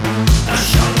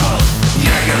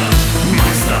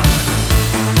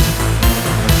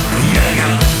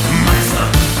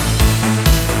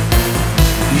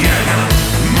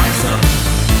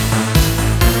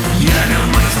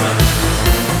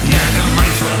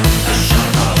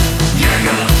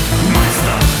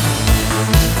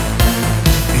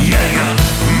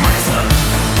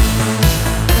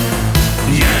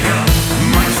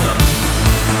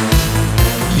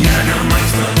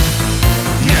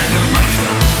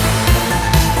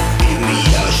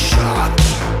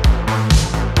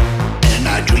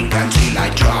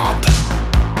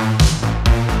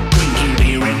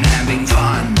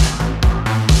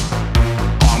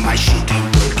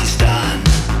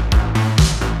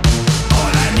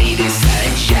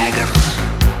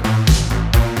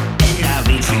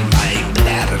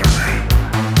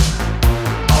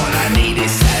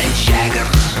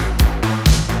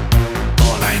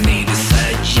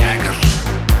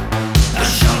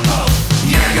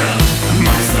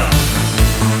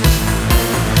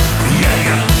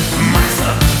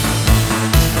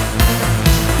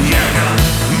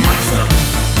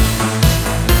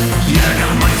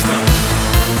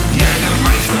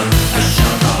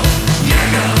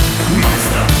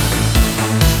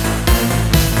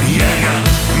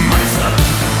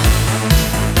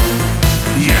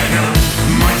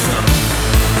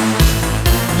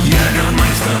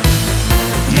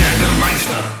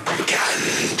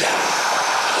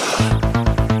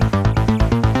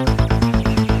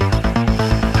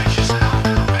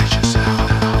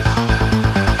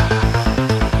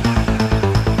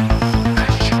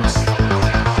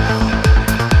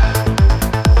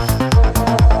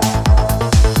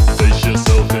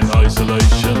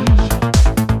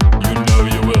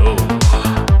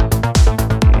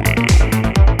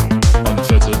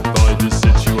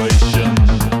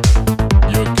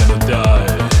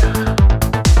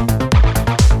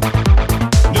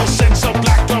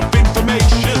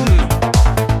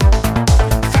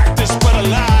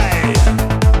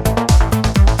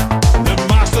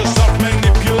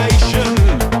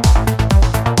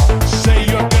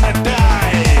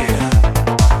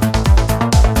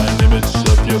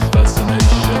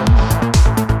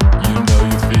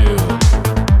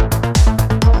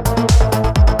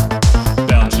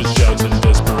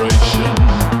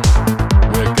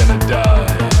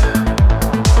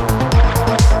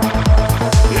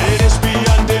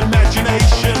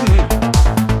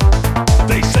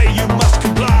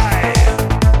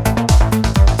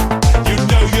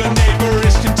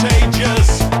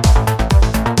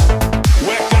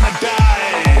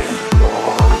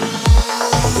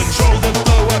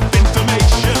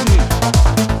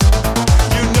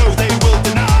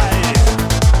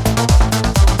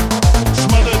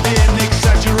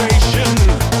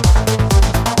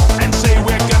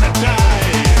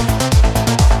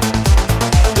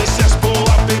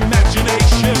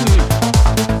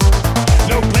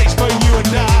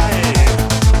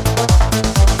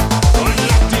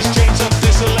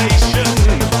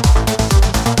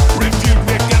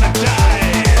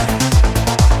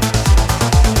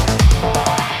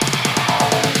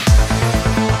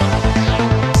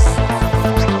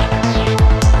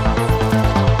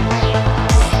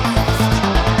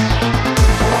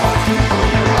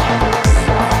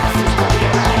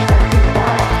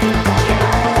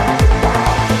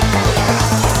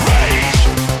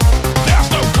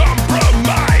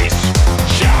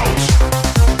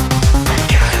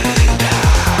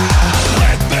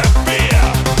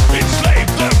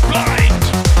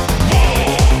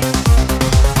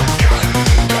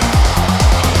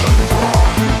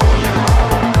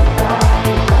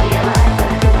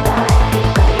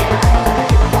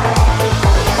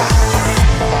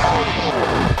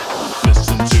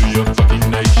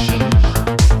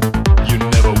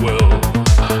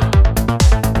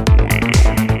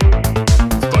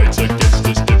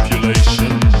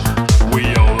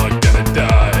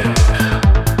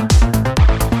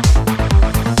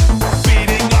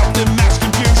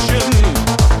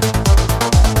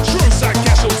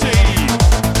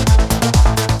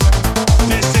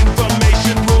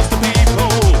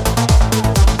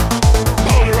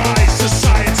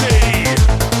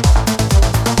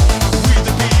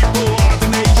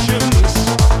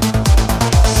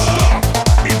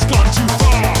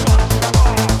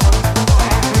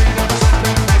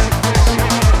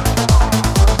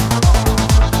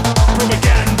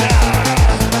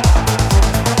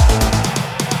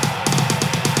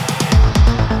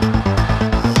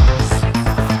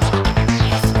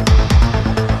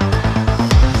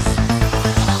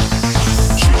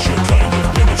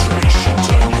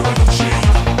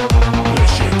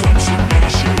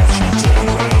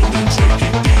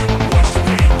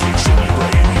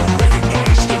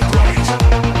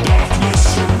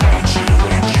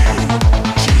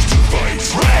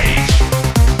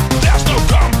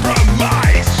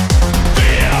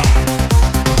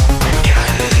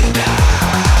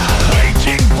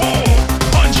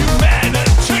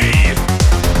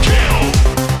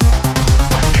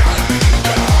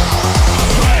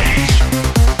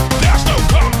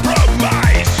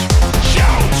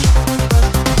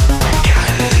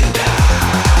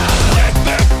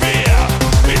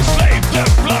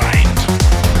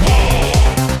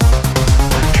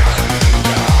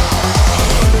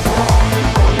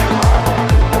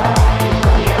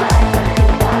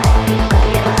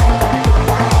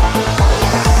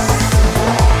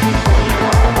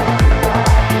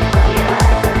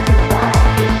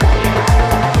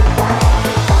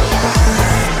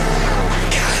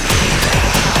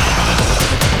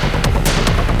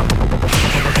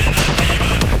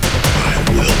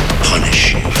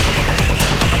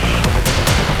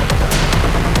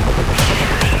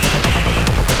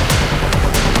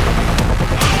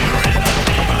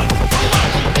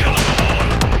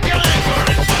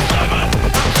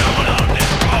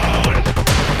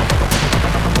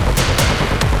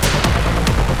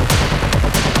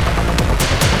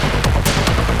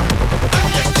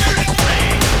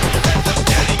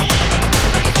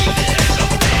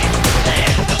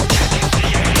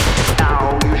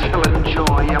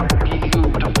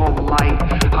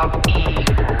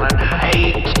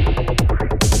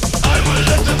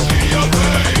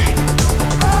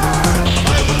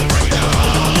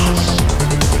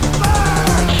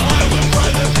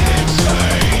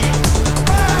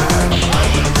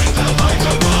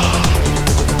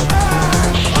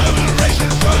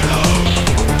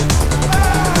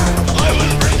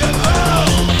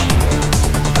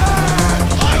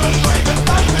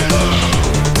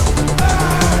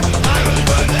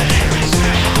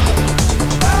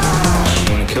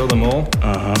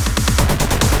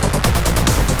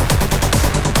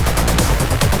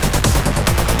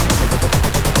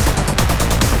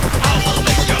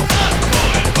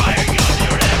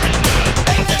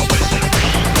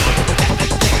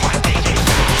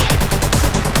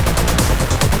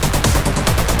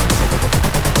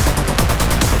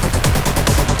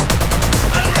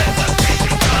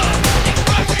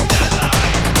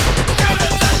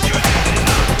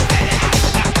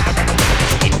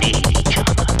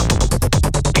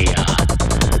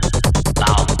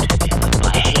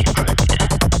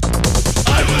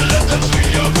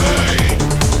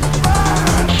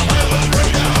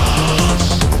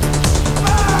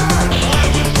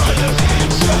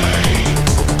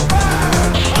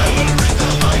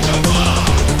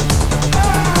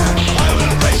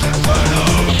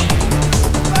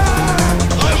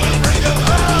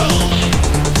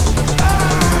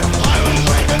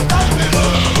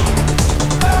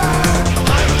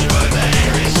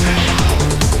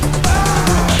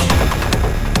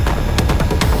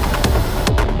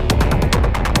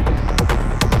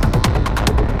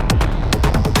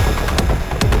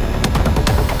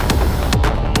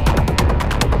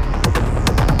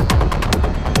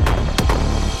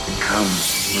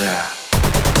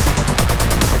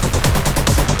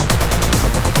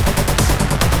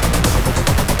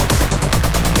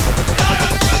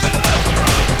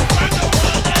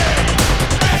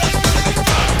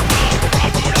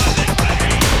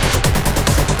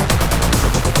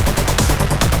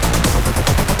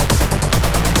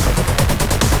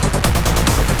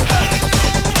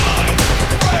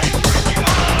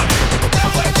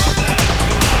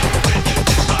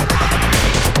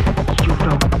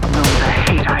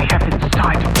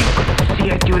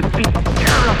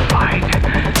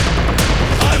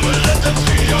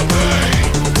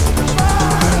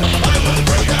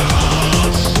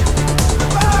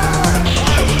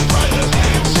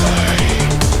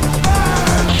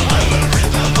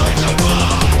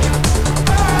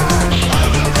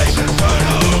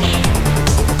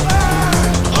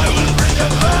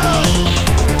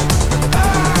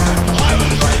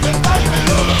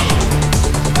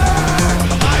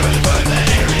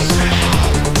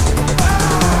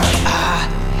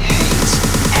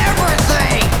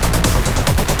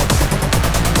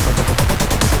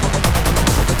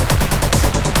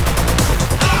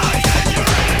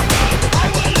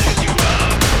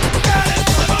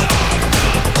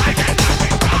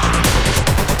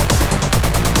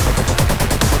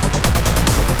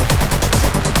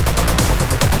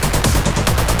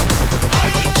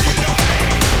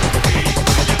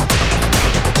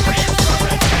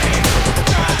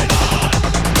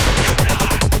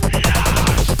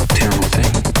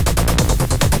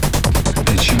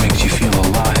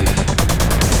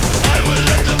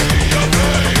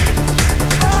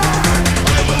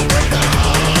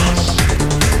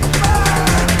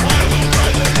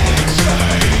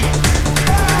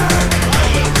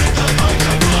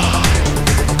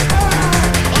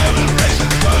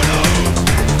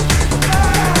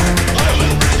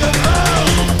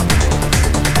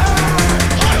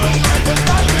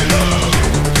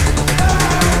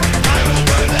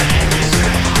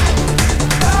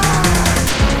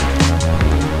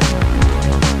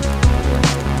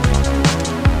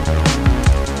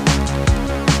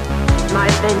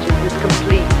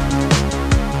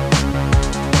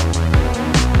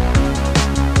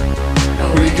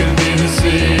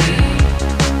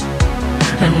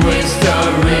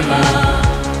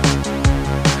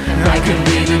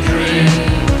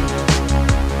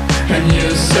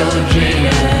 so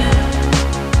jaded,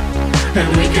 and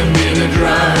we can be the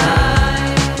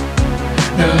drive,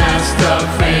 the last stop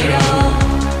fatal,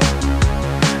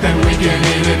 and we can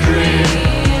either dream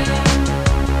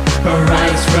or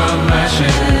rise from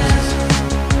ashes,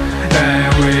 and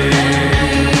we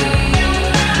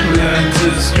learn to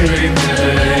scream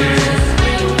today,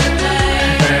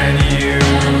 and you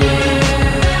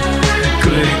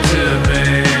cling to me,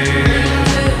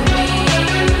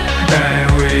 and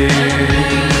we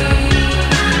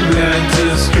learn to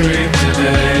scream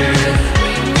today,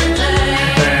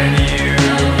 and you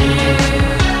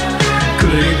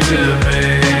cling to me.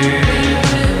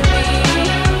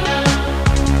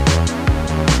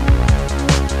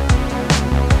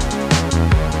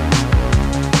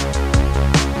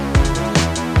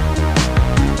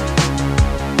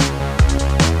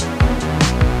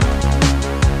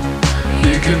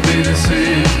 You can be the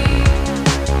sea,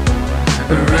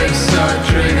 erase our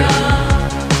trigger.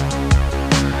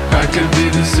 I can be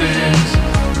the sins,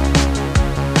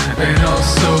 and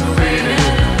also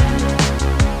faded,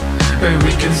 and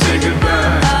we can say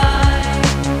goodbye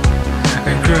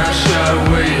and crash our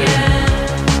way in,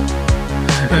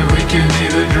 and we can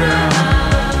either drown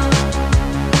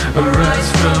or rise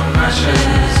from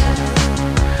ashes,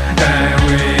 and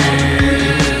we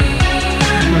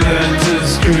learn to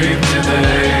scream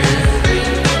today,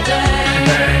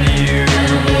 and you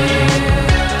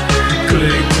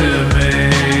cling to me,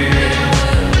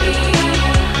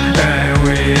 and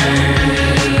we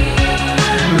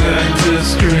learn to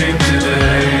scream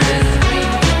today,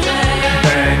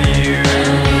 and you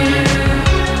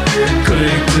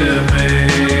cling to me.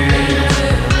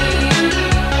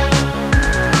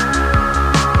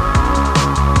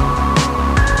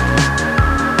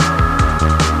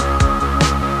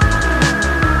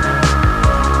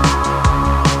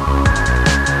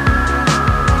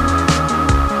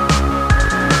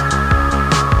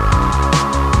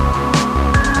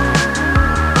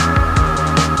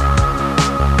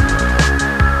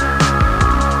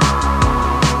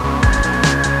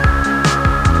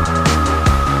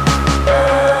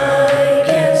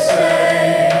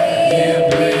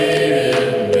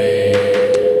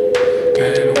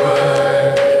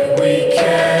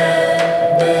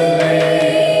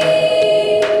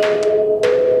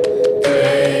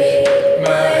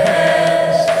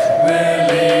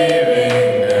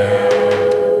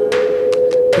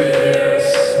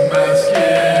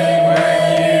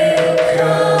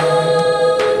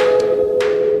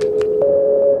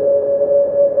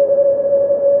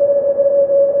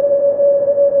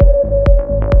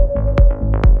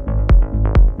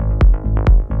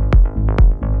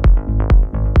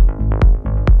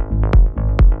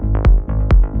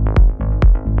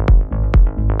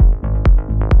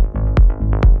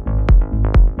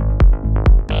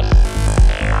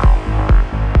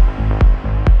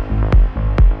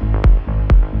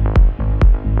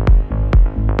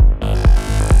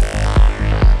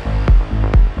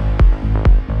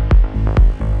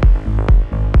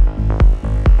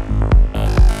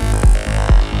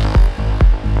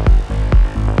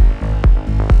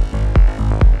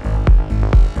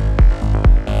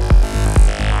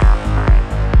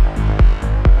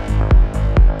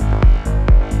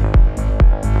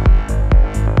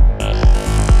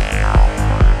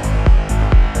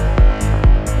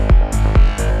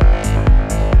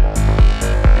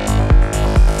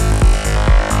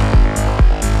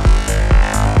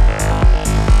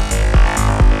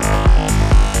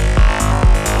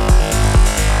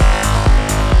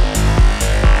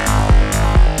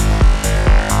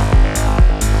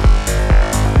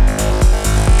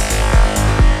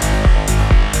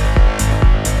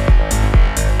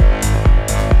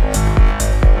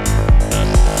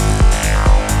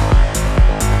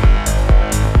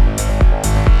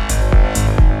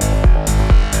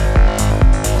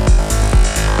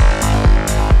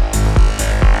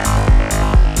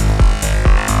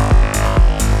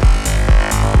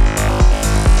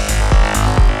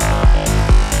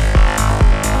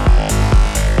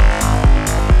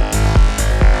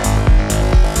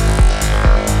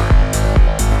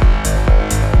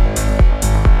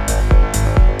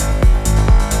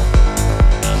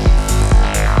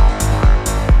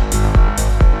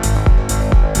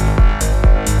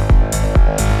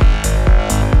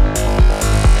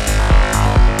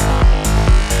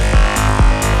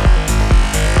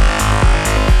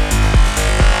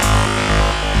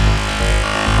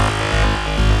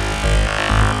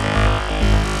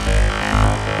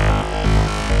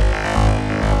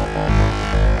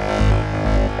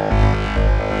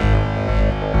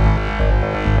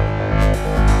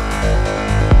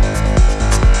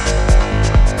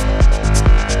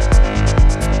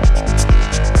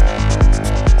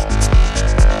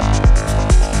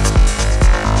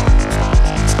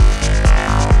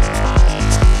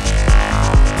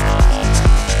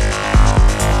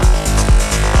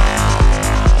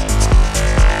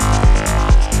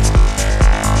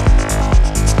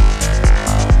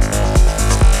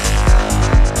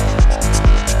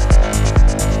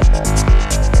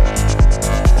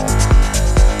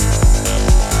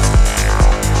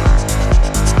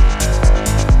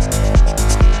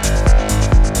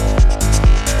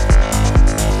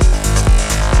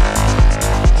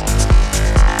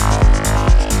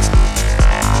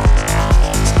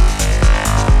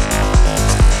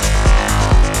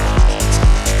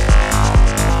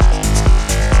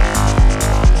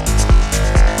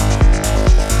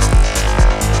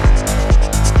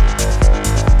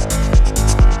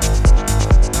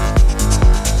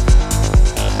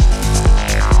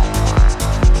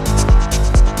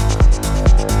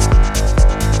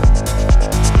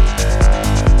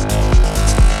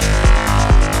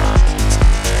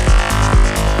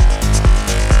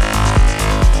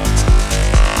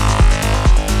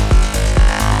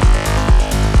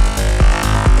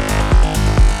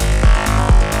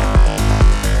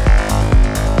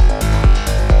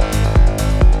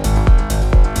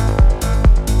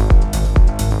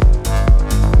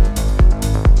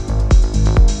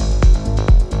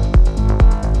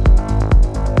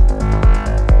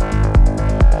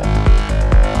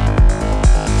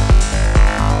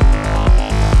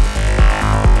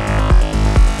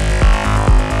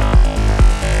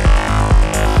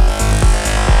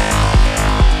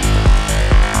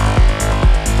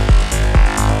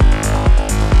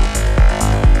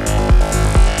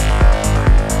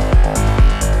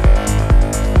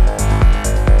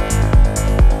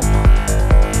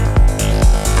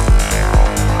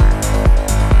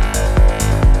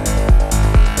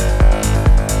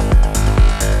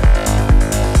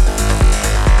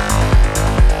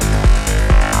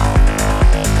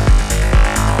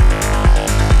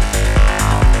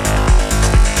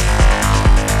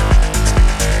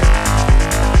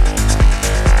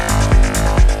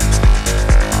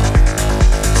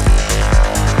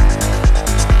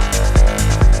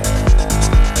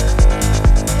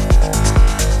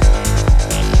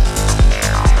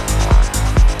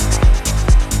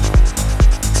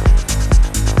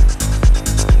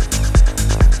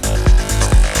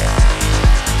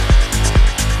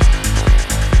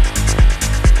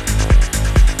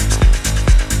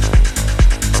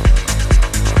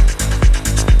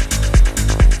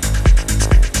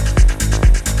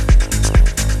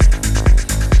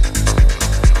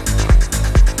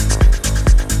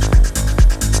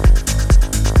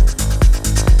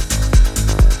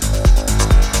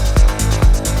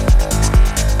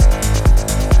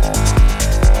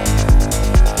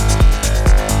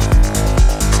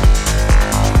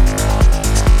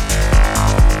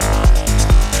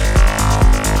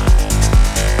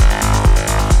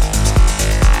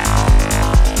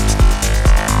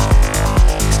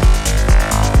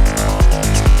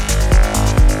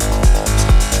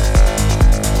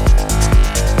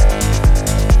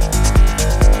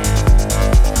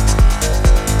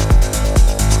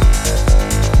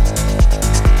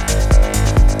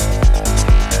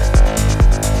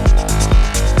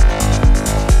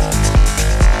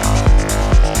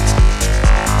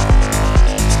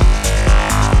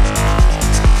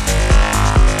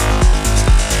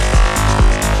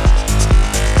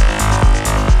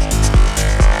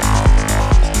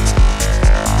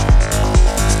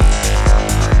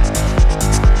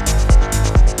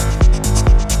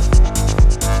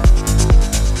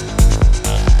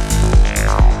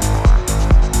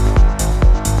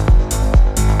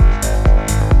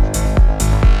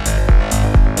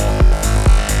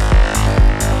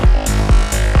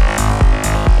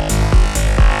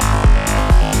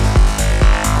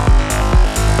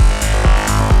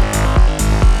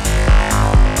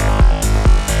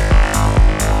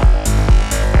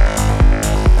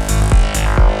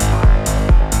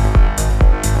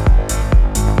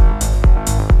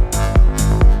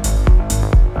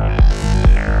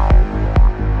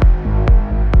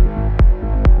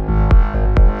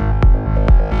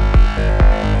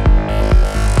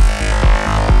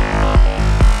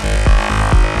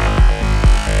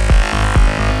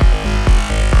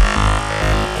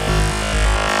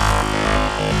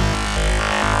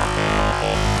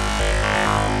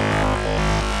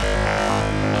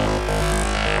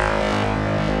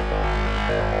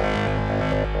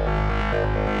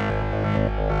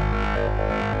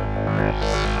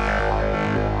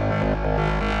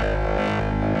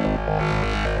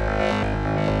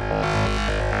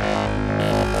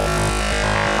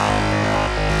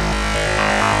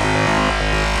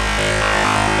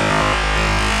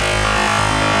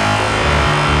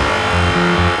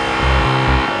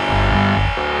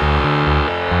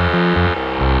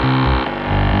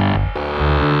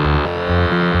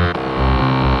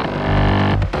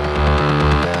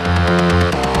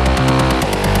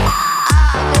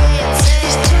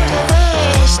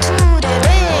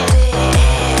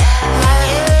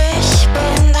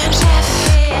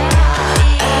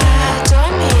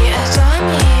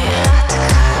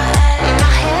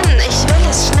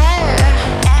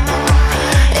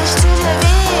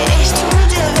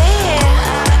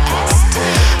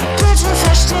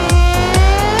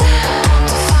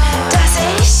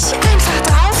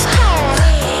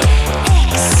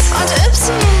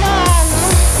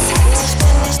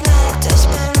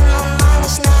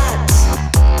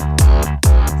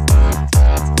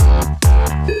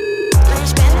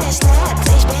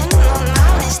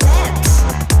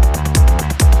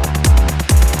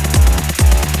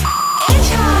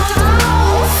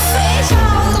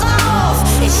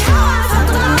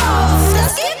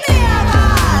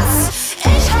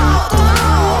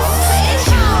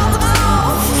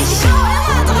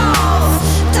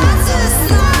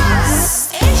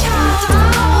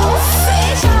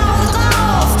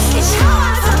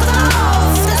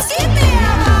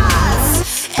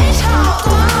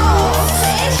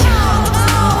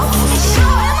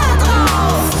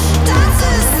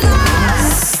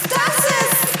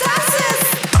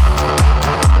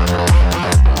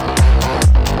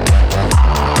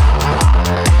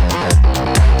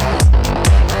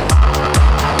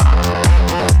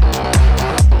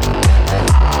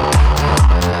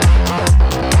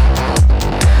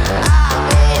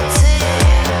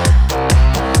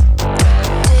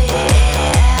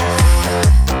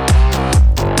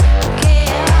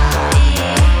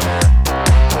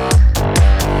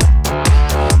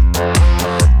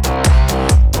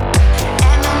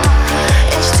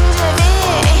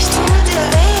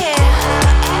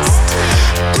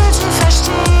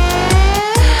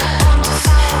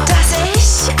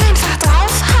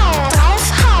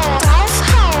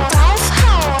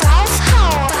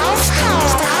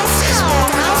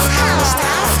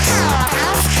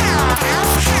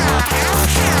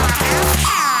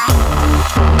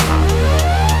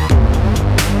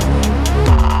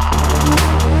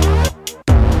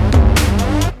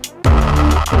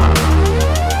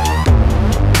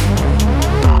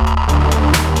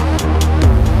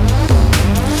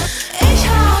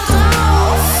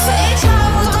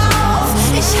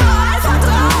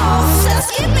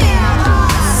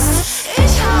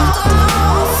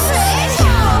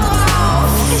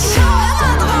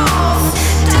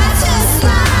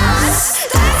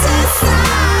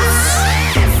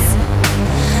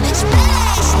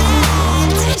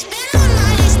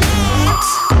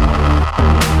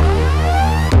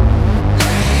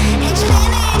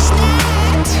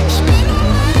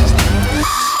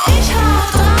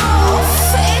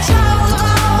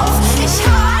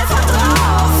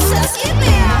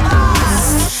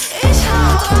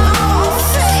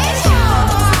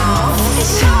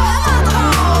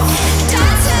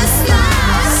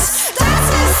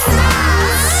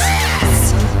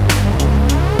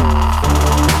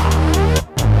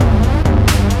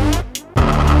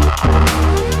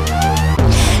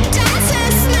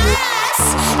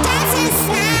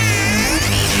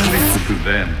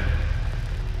 then,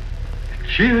 the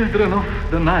children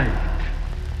of the night,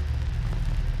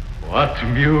 what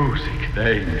music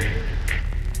they make.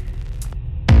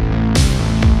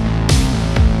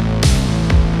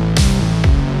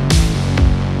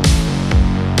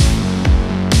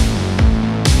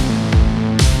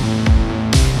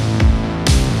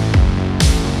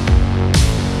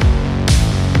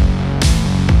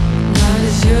 Night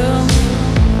is young,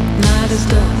 night is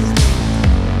dark,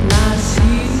 night is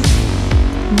heat,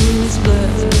 moon is blood.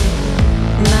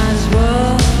 Night is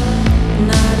war,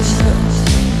 night is hurt,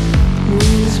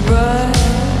 moon is bright,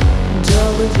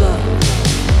 dull with love.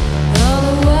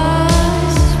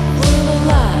 Otherwise, full of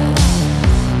lies,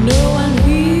 no one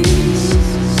heeds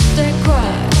their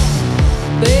cries.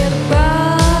 Pay the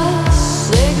price,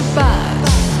 say goodbye.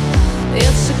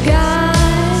 It's a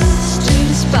guise to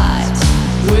despise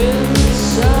when the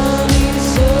sun is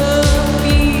of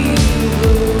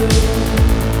evil.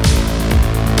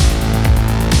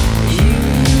 You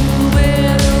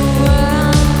better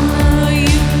run or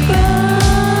you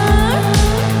burn.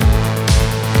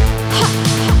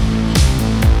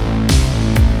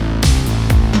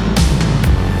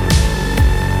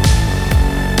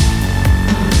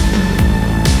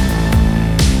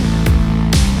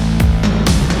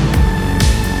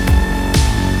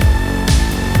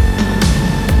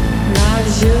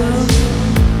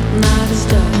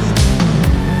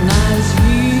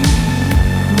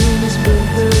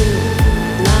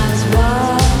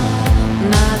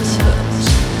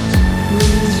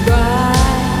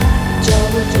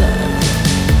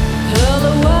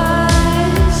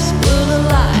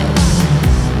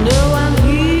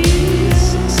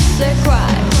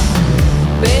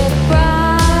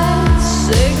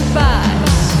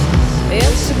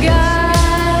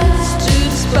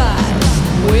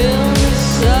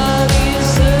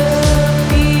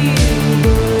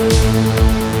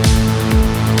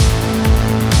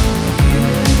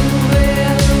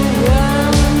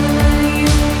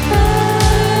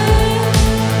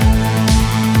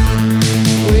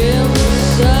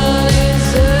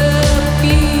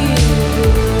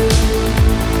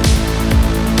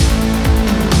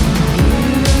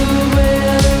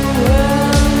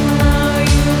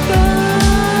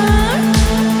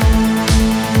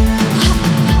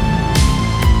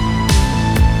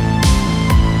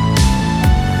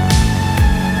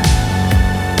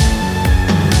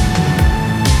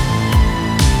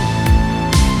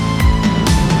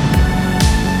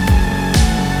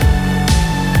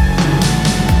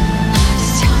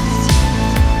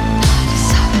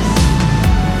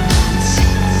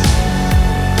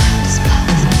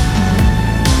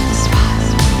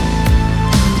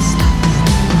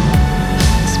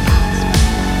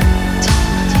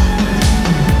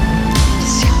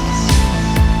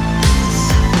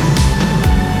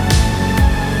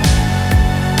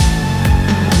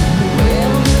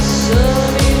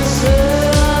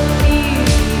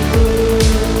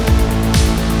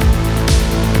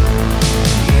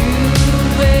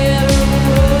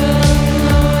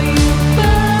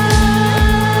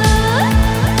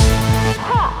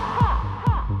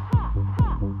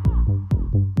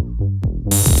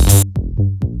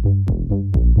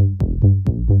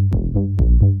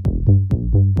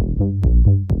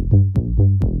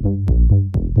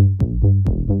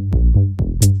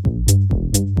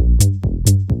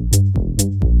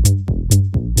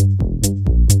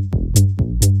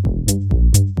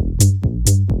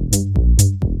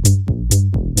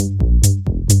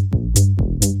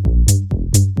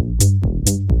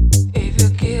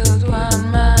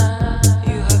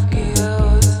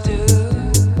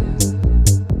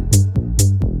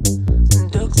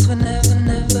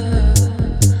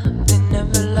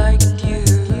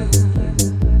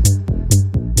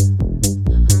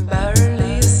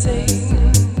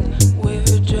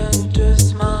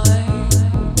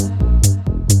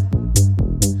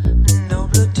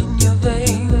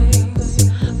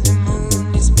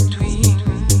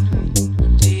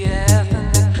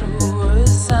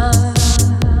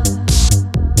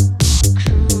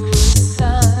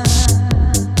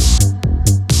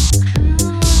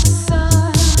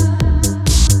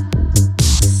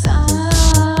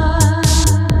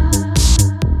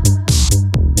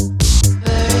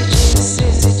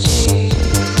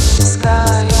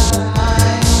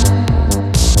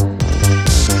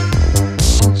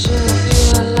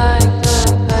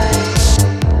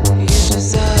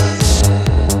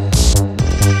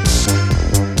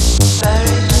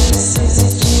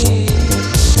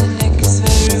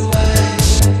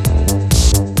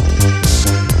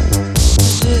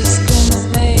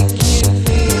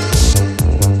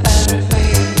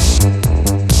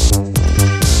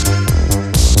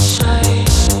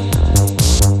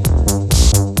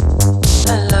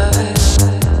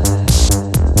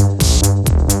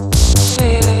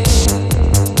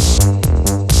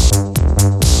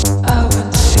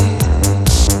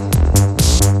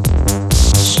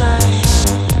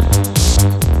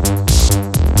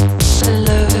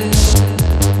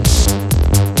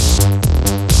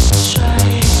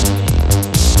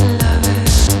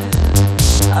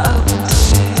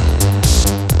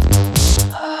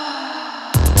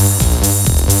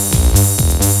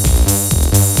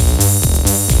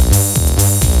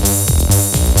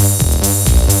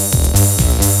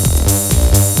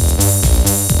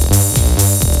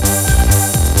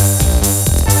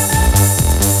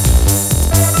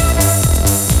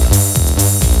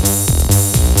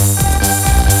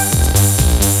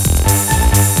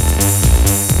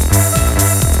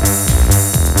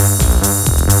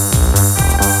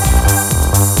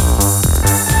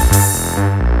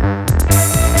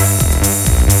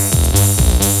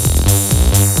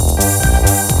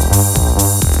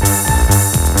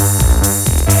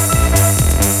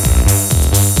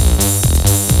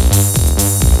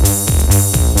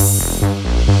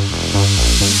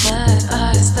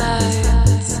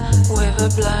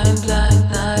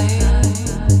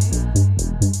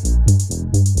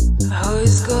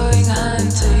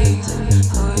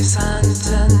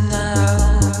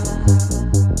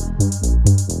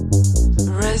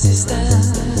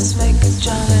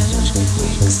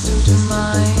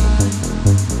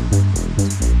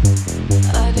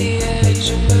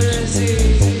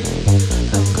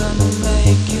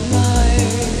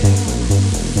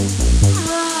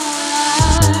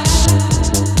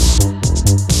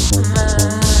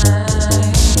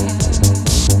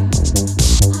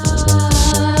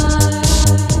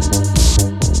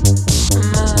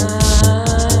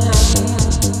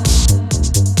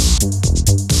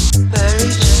 Very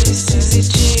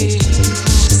juicy,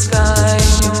 the sky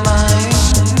in your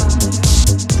mind.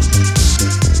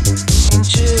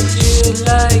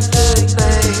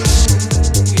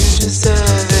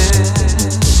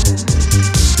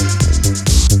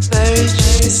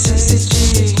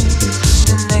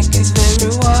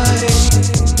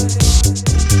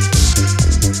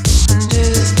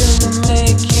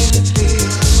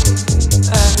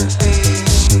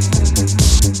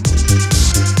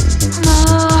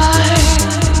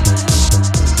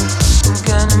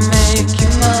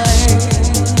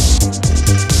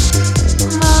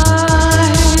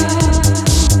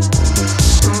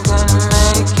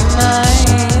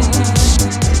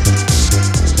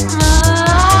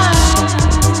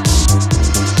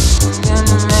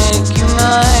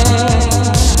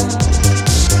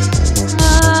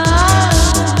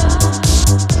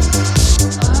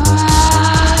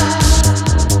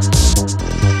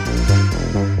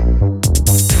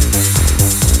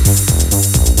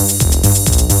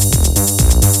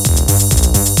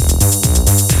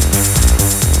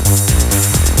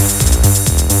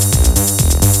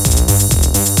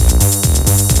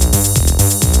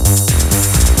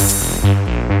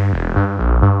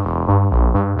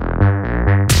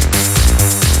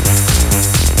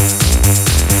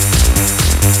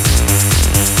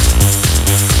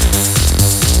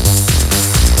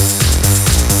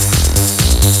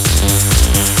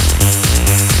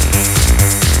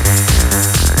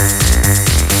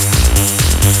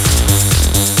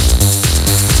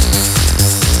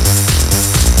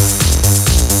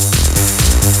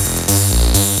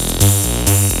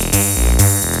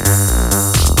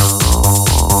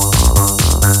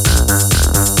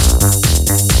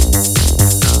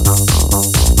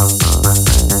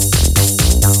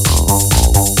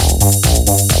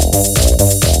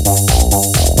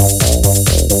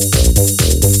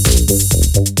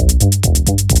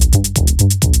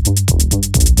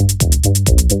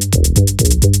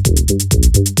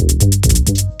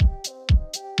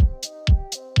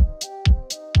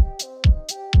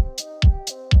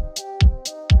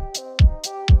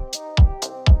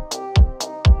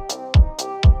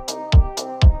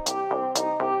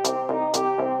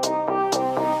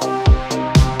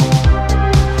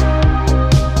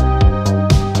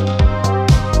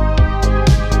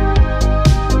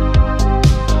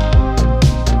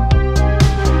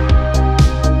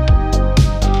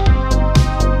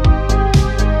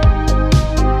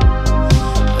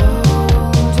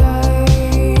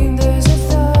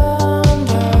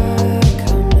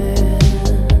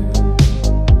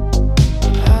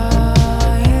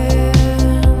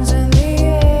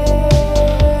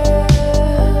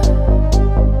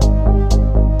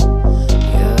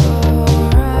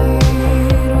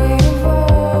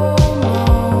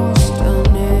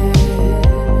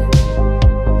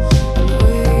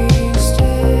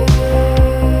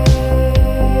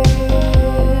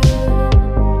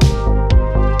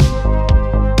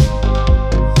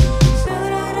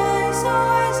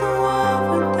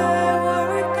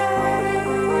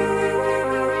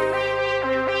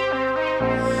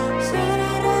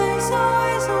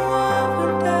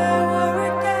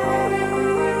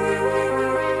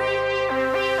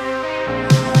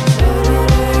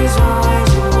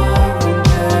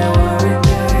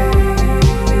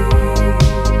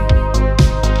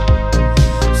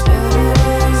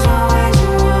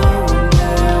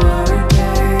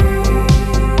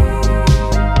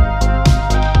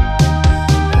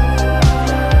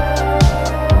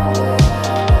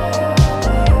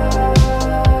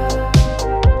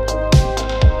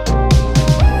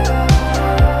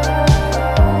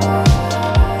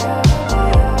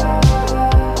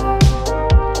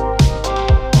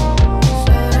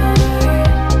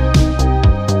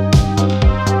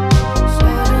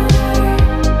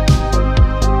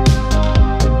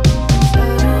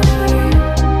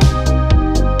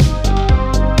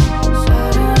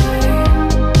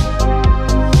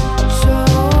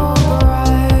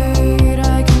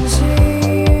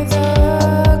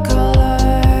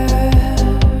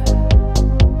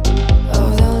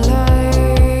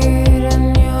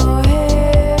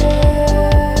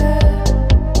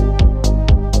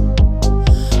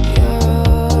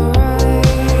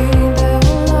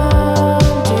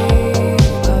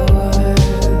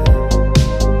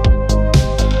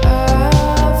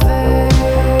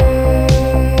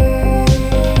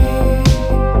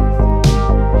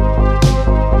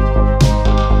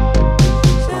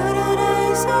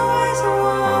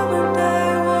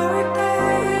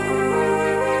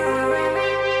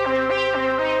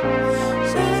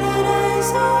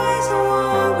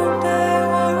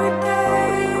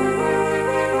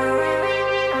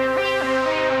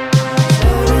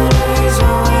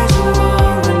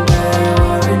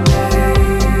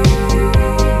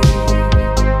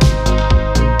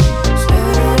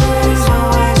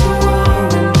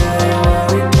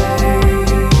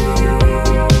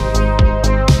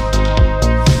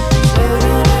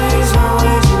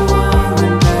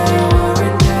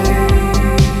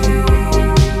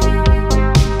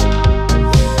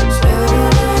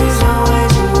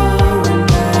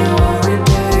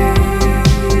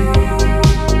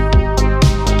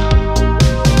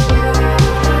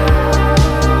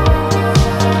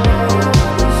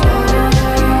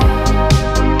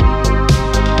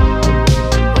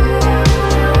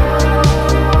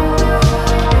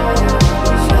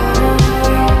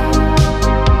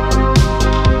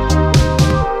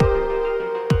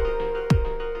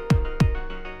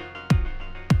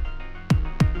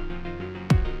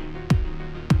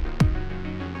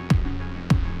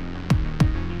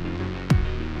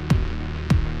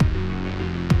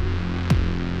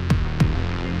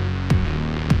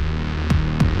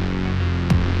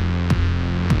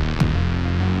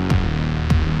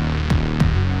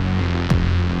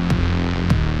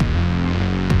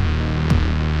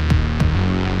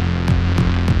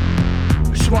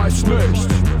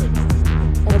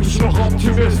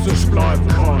 optimistisch bleiben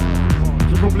kann.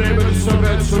 Die Probleme dieser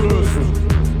Welt zu lösen,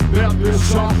 werden wir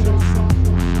es schaffen.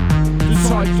 Die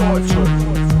Zeit deutet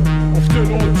auf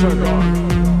den Untergang.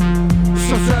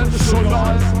 Ist das Ende schon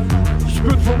live? Ich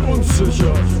bin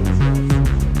verunsichert.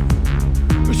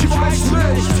 Ich weiß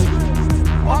nicht,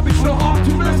 ob ich noch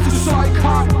optimistisch sein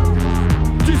kann.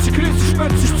 Diese Krise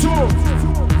spitzt sich zu.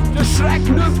 Der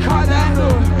Schrecken nimmt kein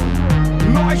Ende.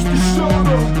 Leuchten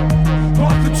Stürme,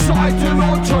 prophezeit den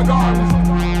Untergang.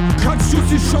 Kannst du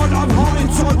sie schon am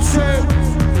Horizont sehen?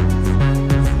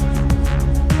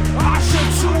 Asche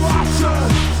zu Asche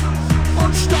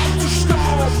und Staub zu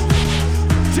Staub.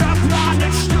 Der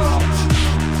Planet stirbt,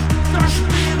 das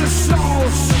Spiel ist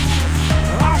aus.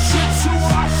 Asche zu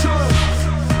Asche,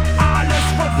 alles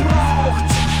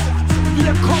verbraucht.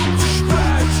 Wir kommen zu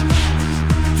spät,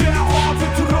 der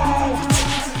Orbit raucht.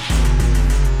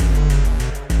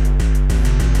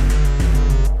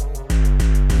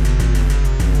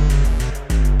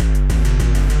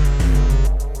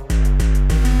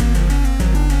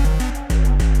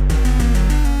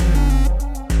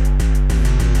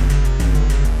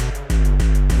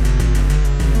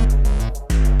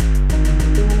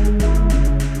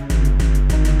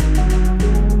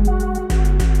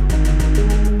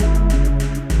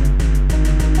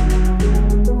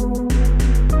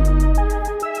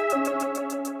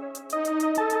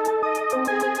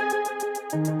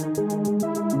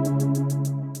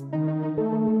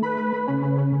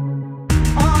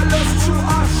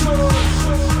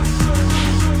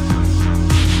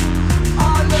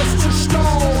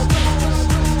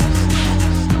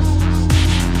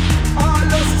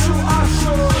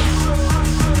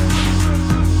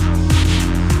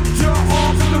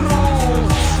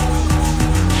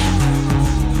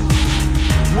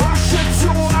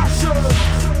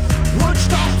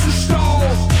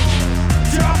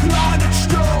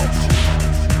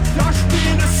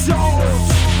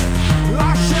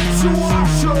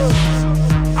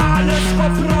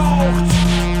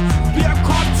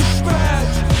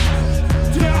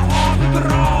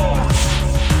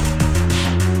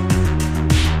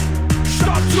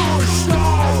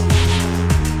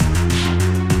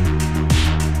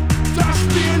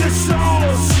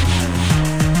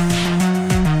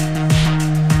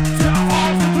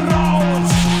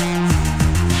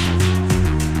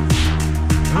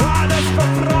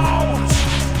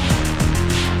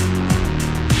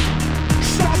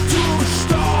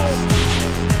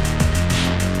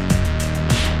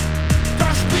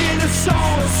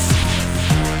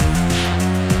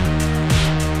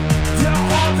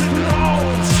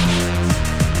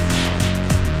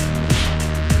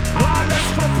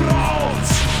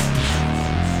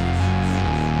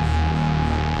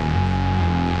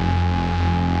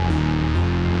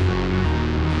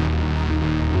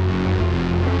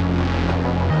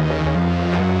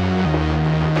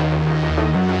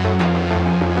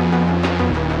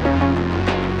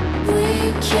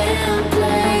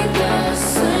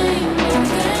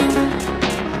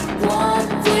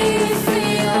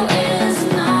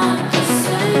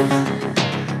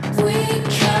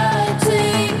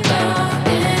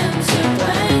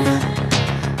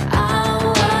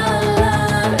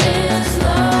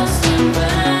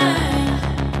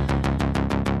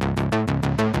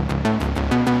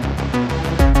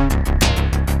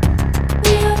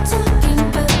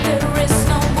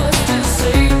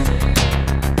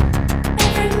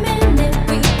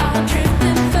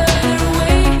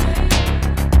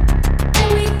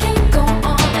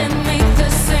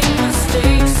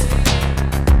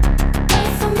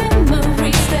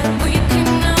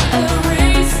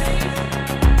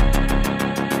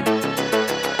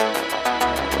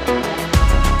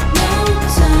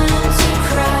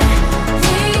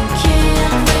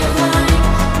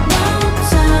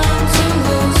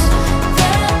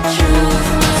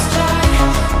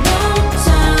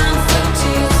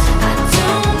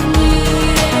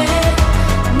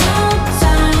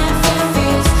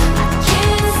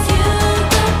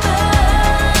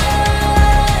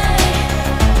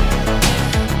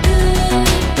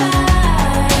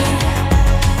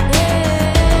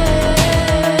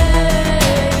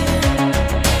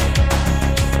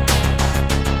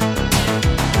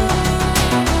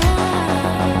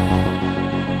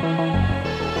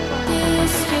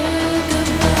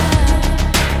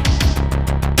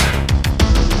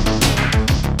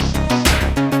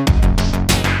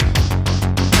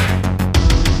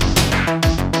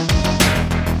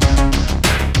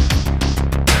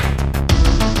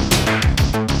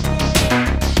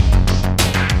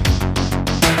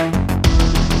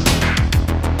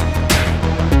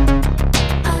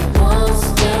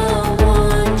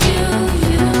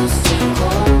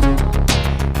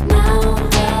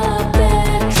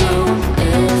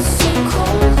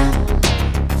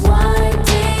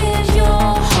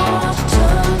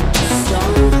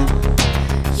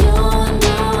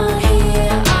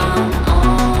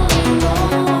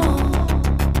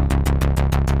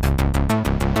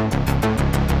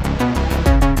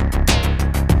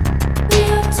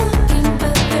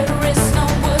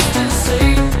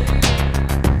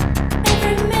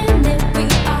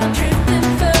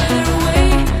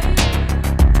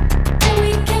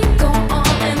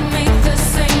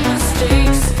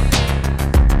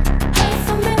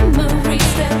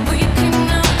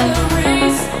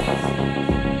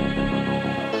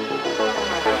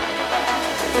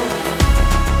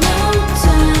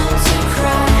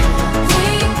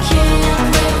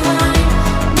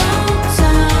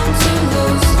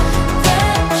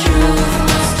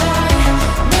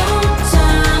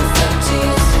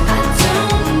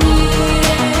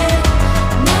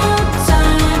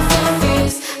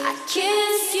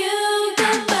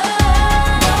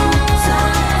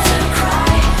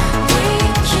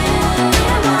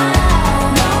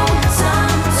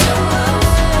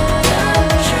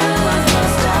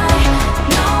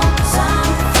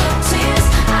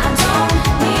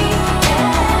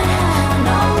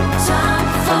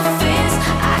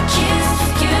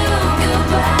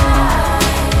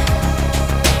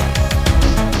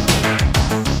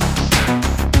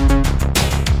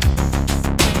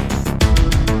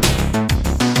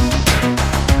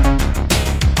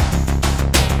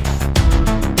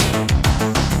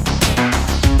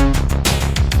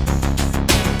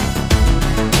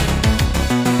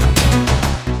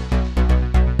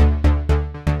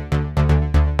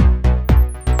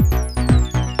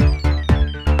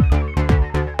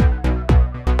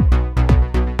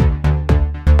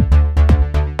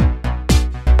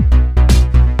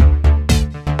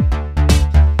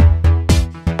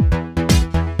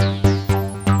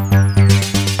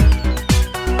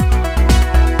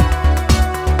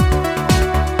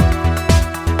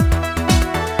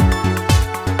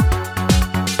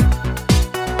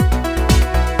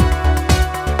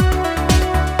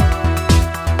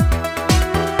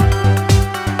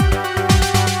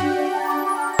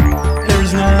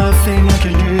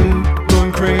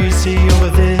 crazy over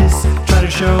this. Try to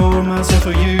show myself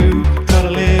for you. Try to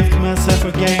lift myself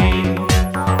again.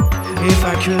 If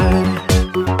I could,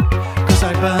 cause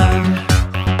I burned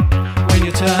when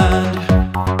you turned.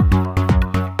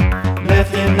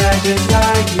 Left in ashes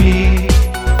like me.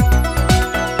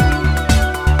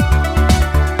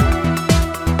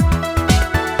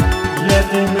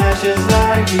 Left in ashes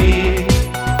like me.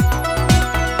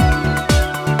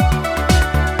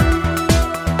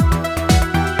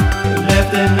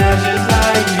 Left in ashes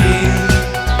like me.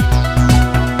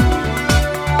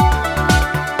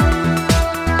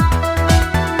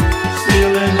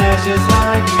 Still in ashes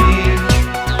like me.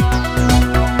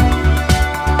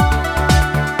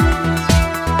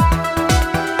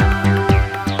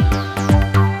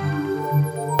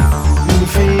 You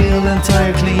feel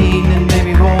entire clean and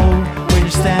maybe whole when you're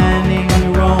standing on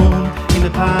your own in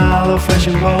the pile of flesh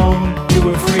and bone. You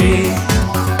were free.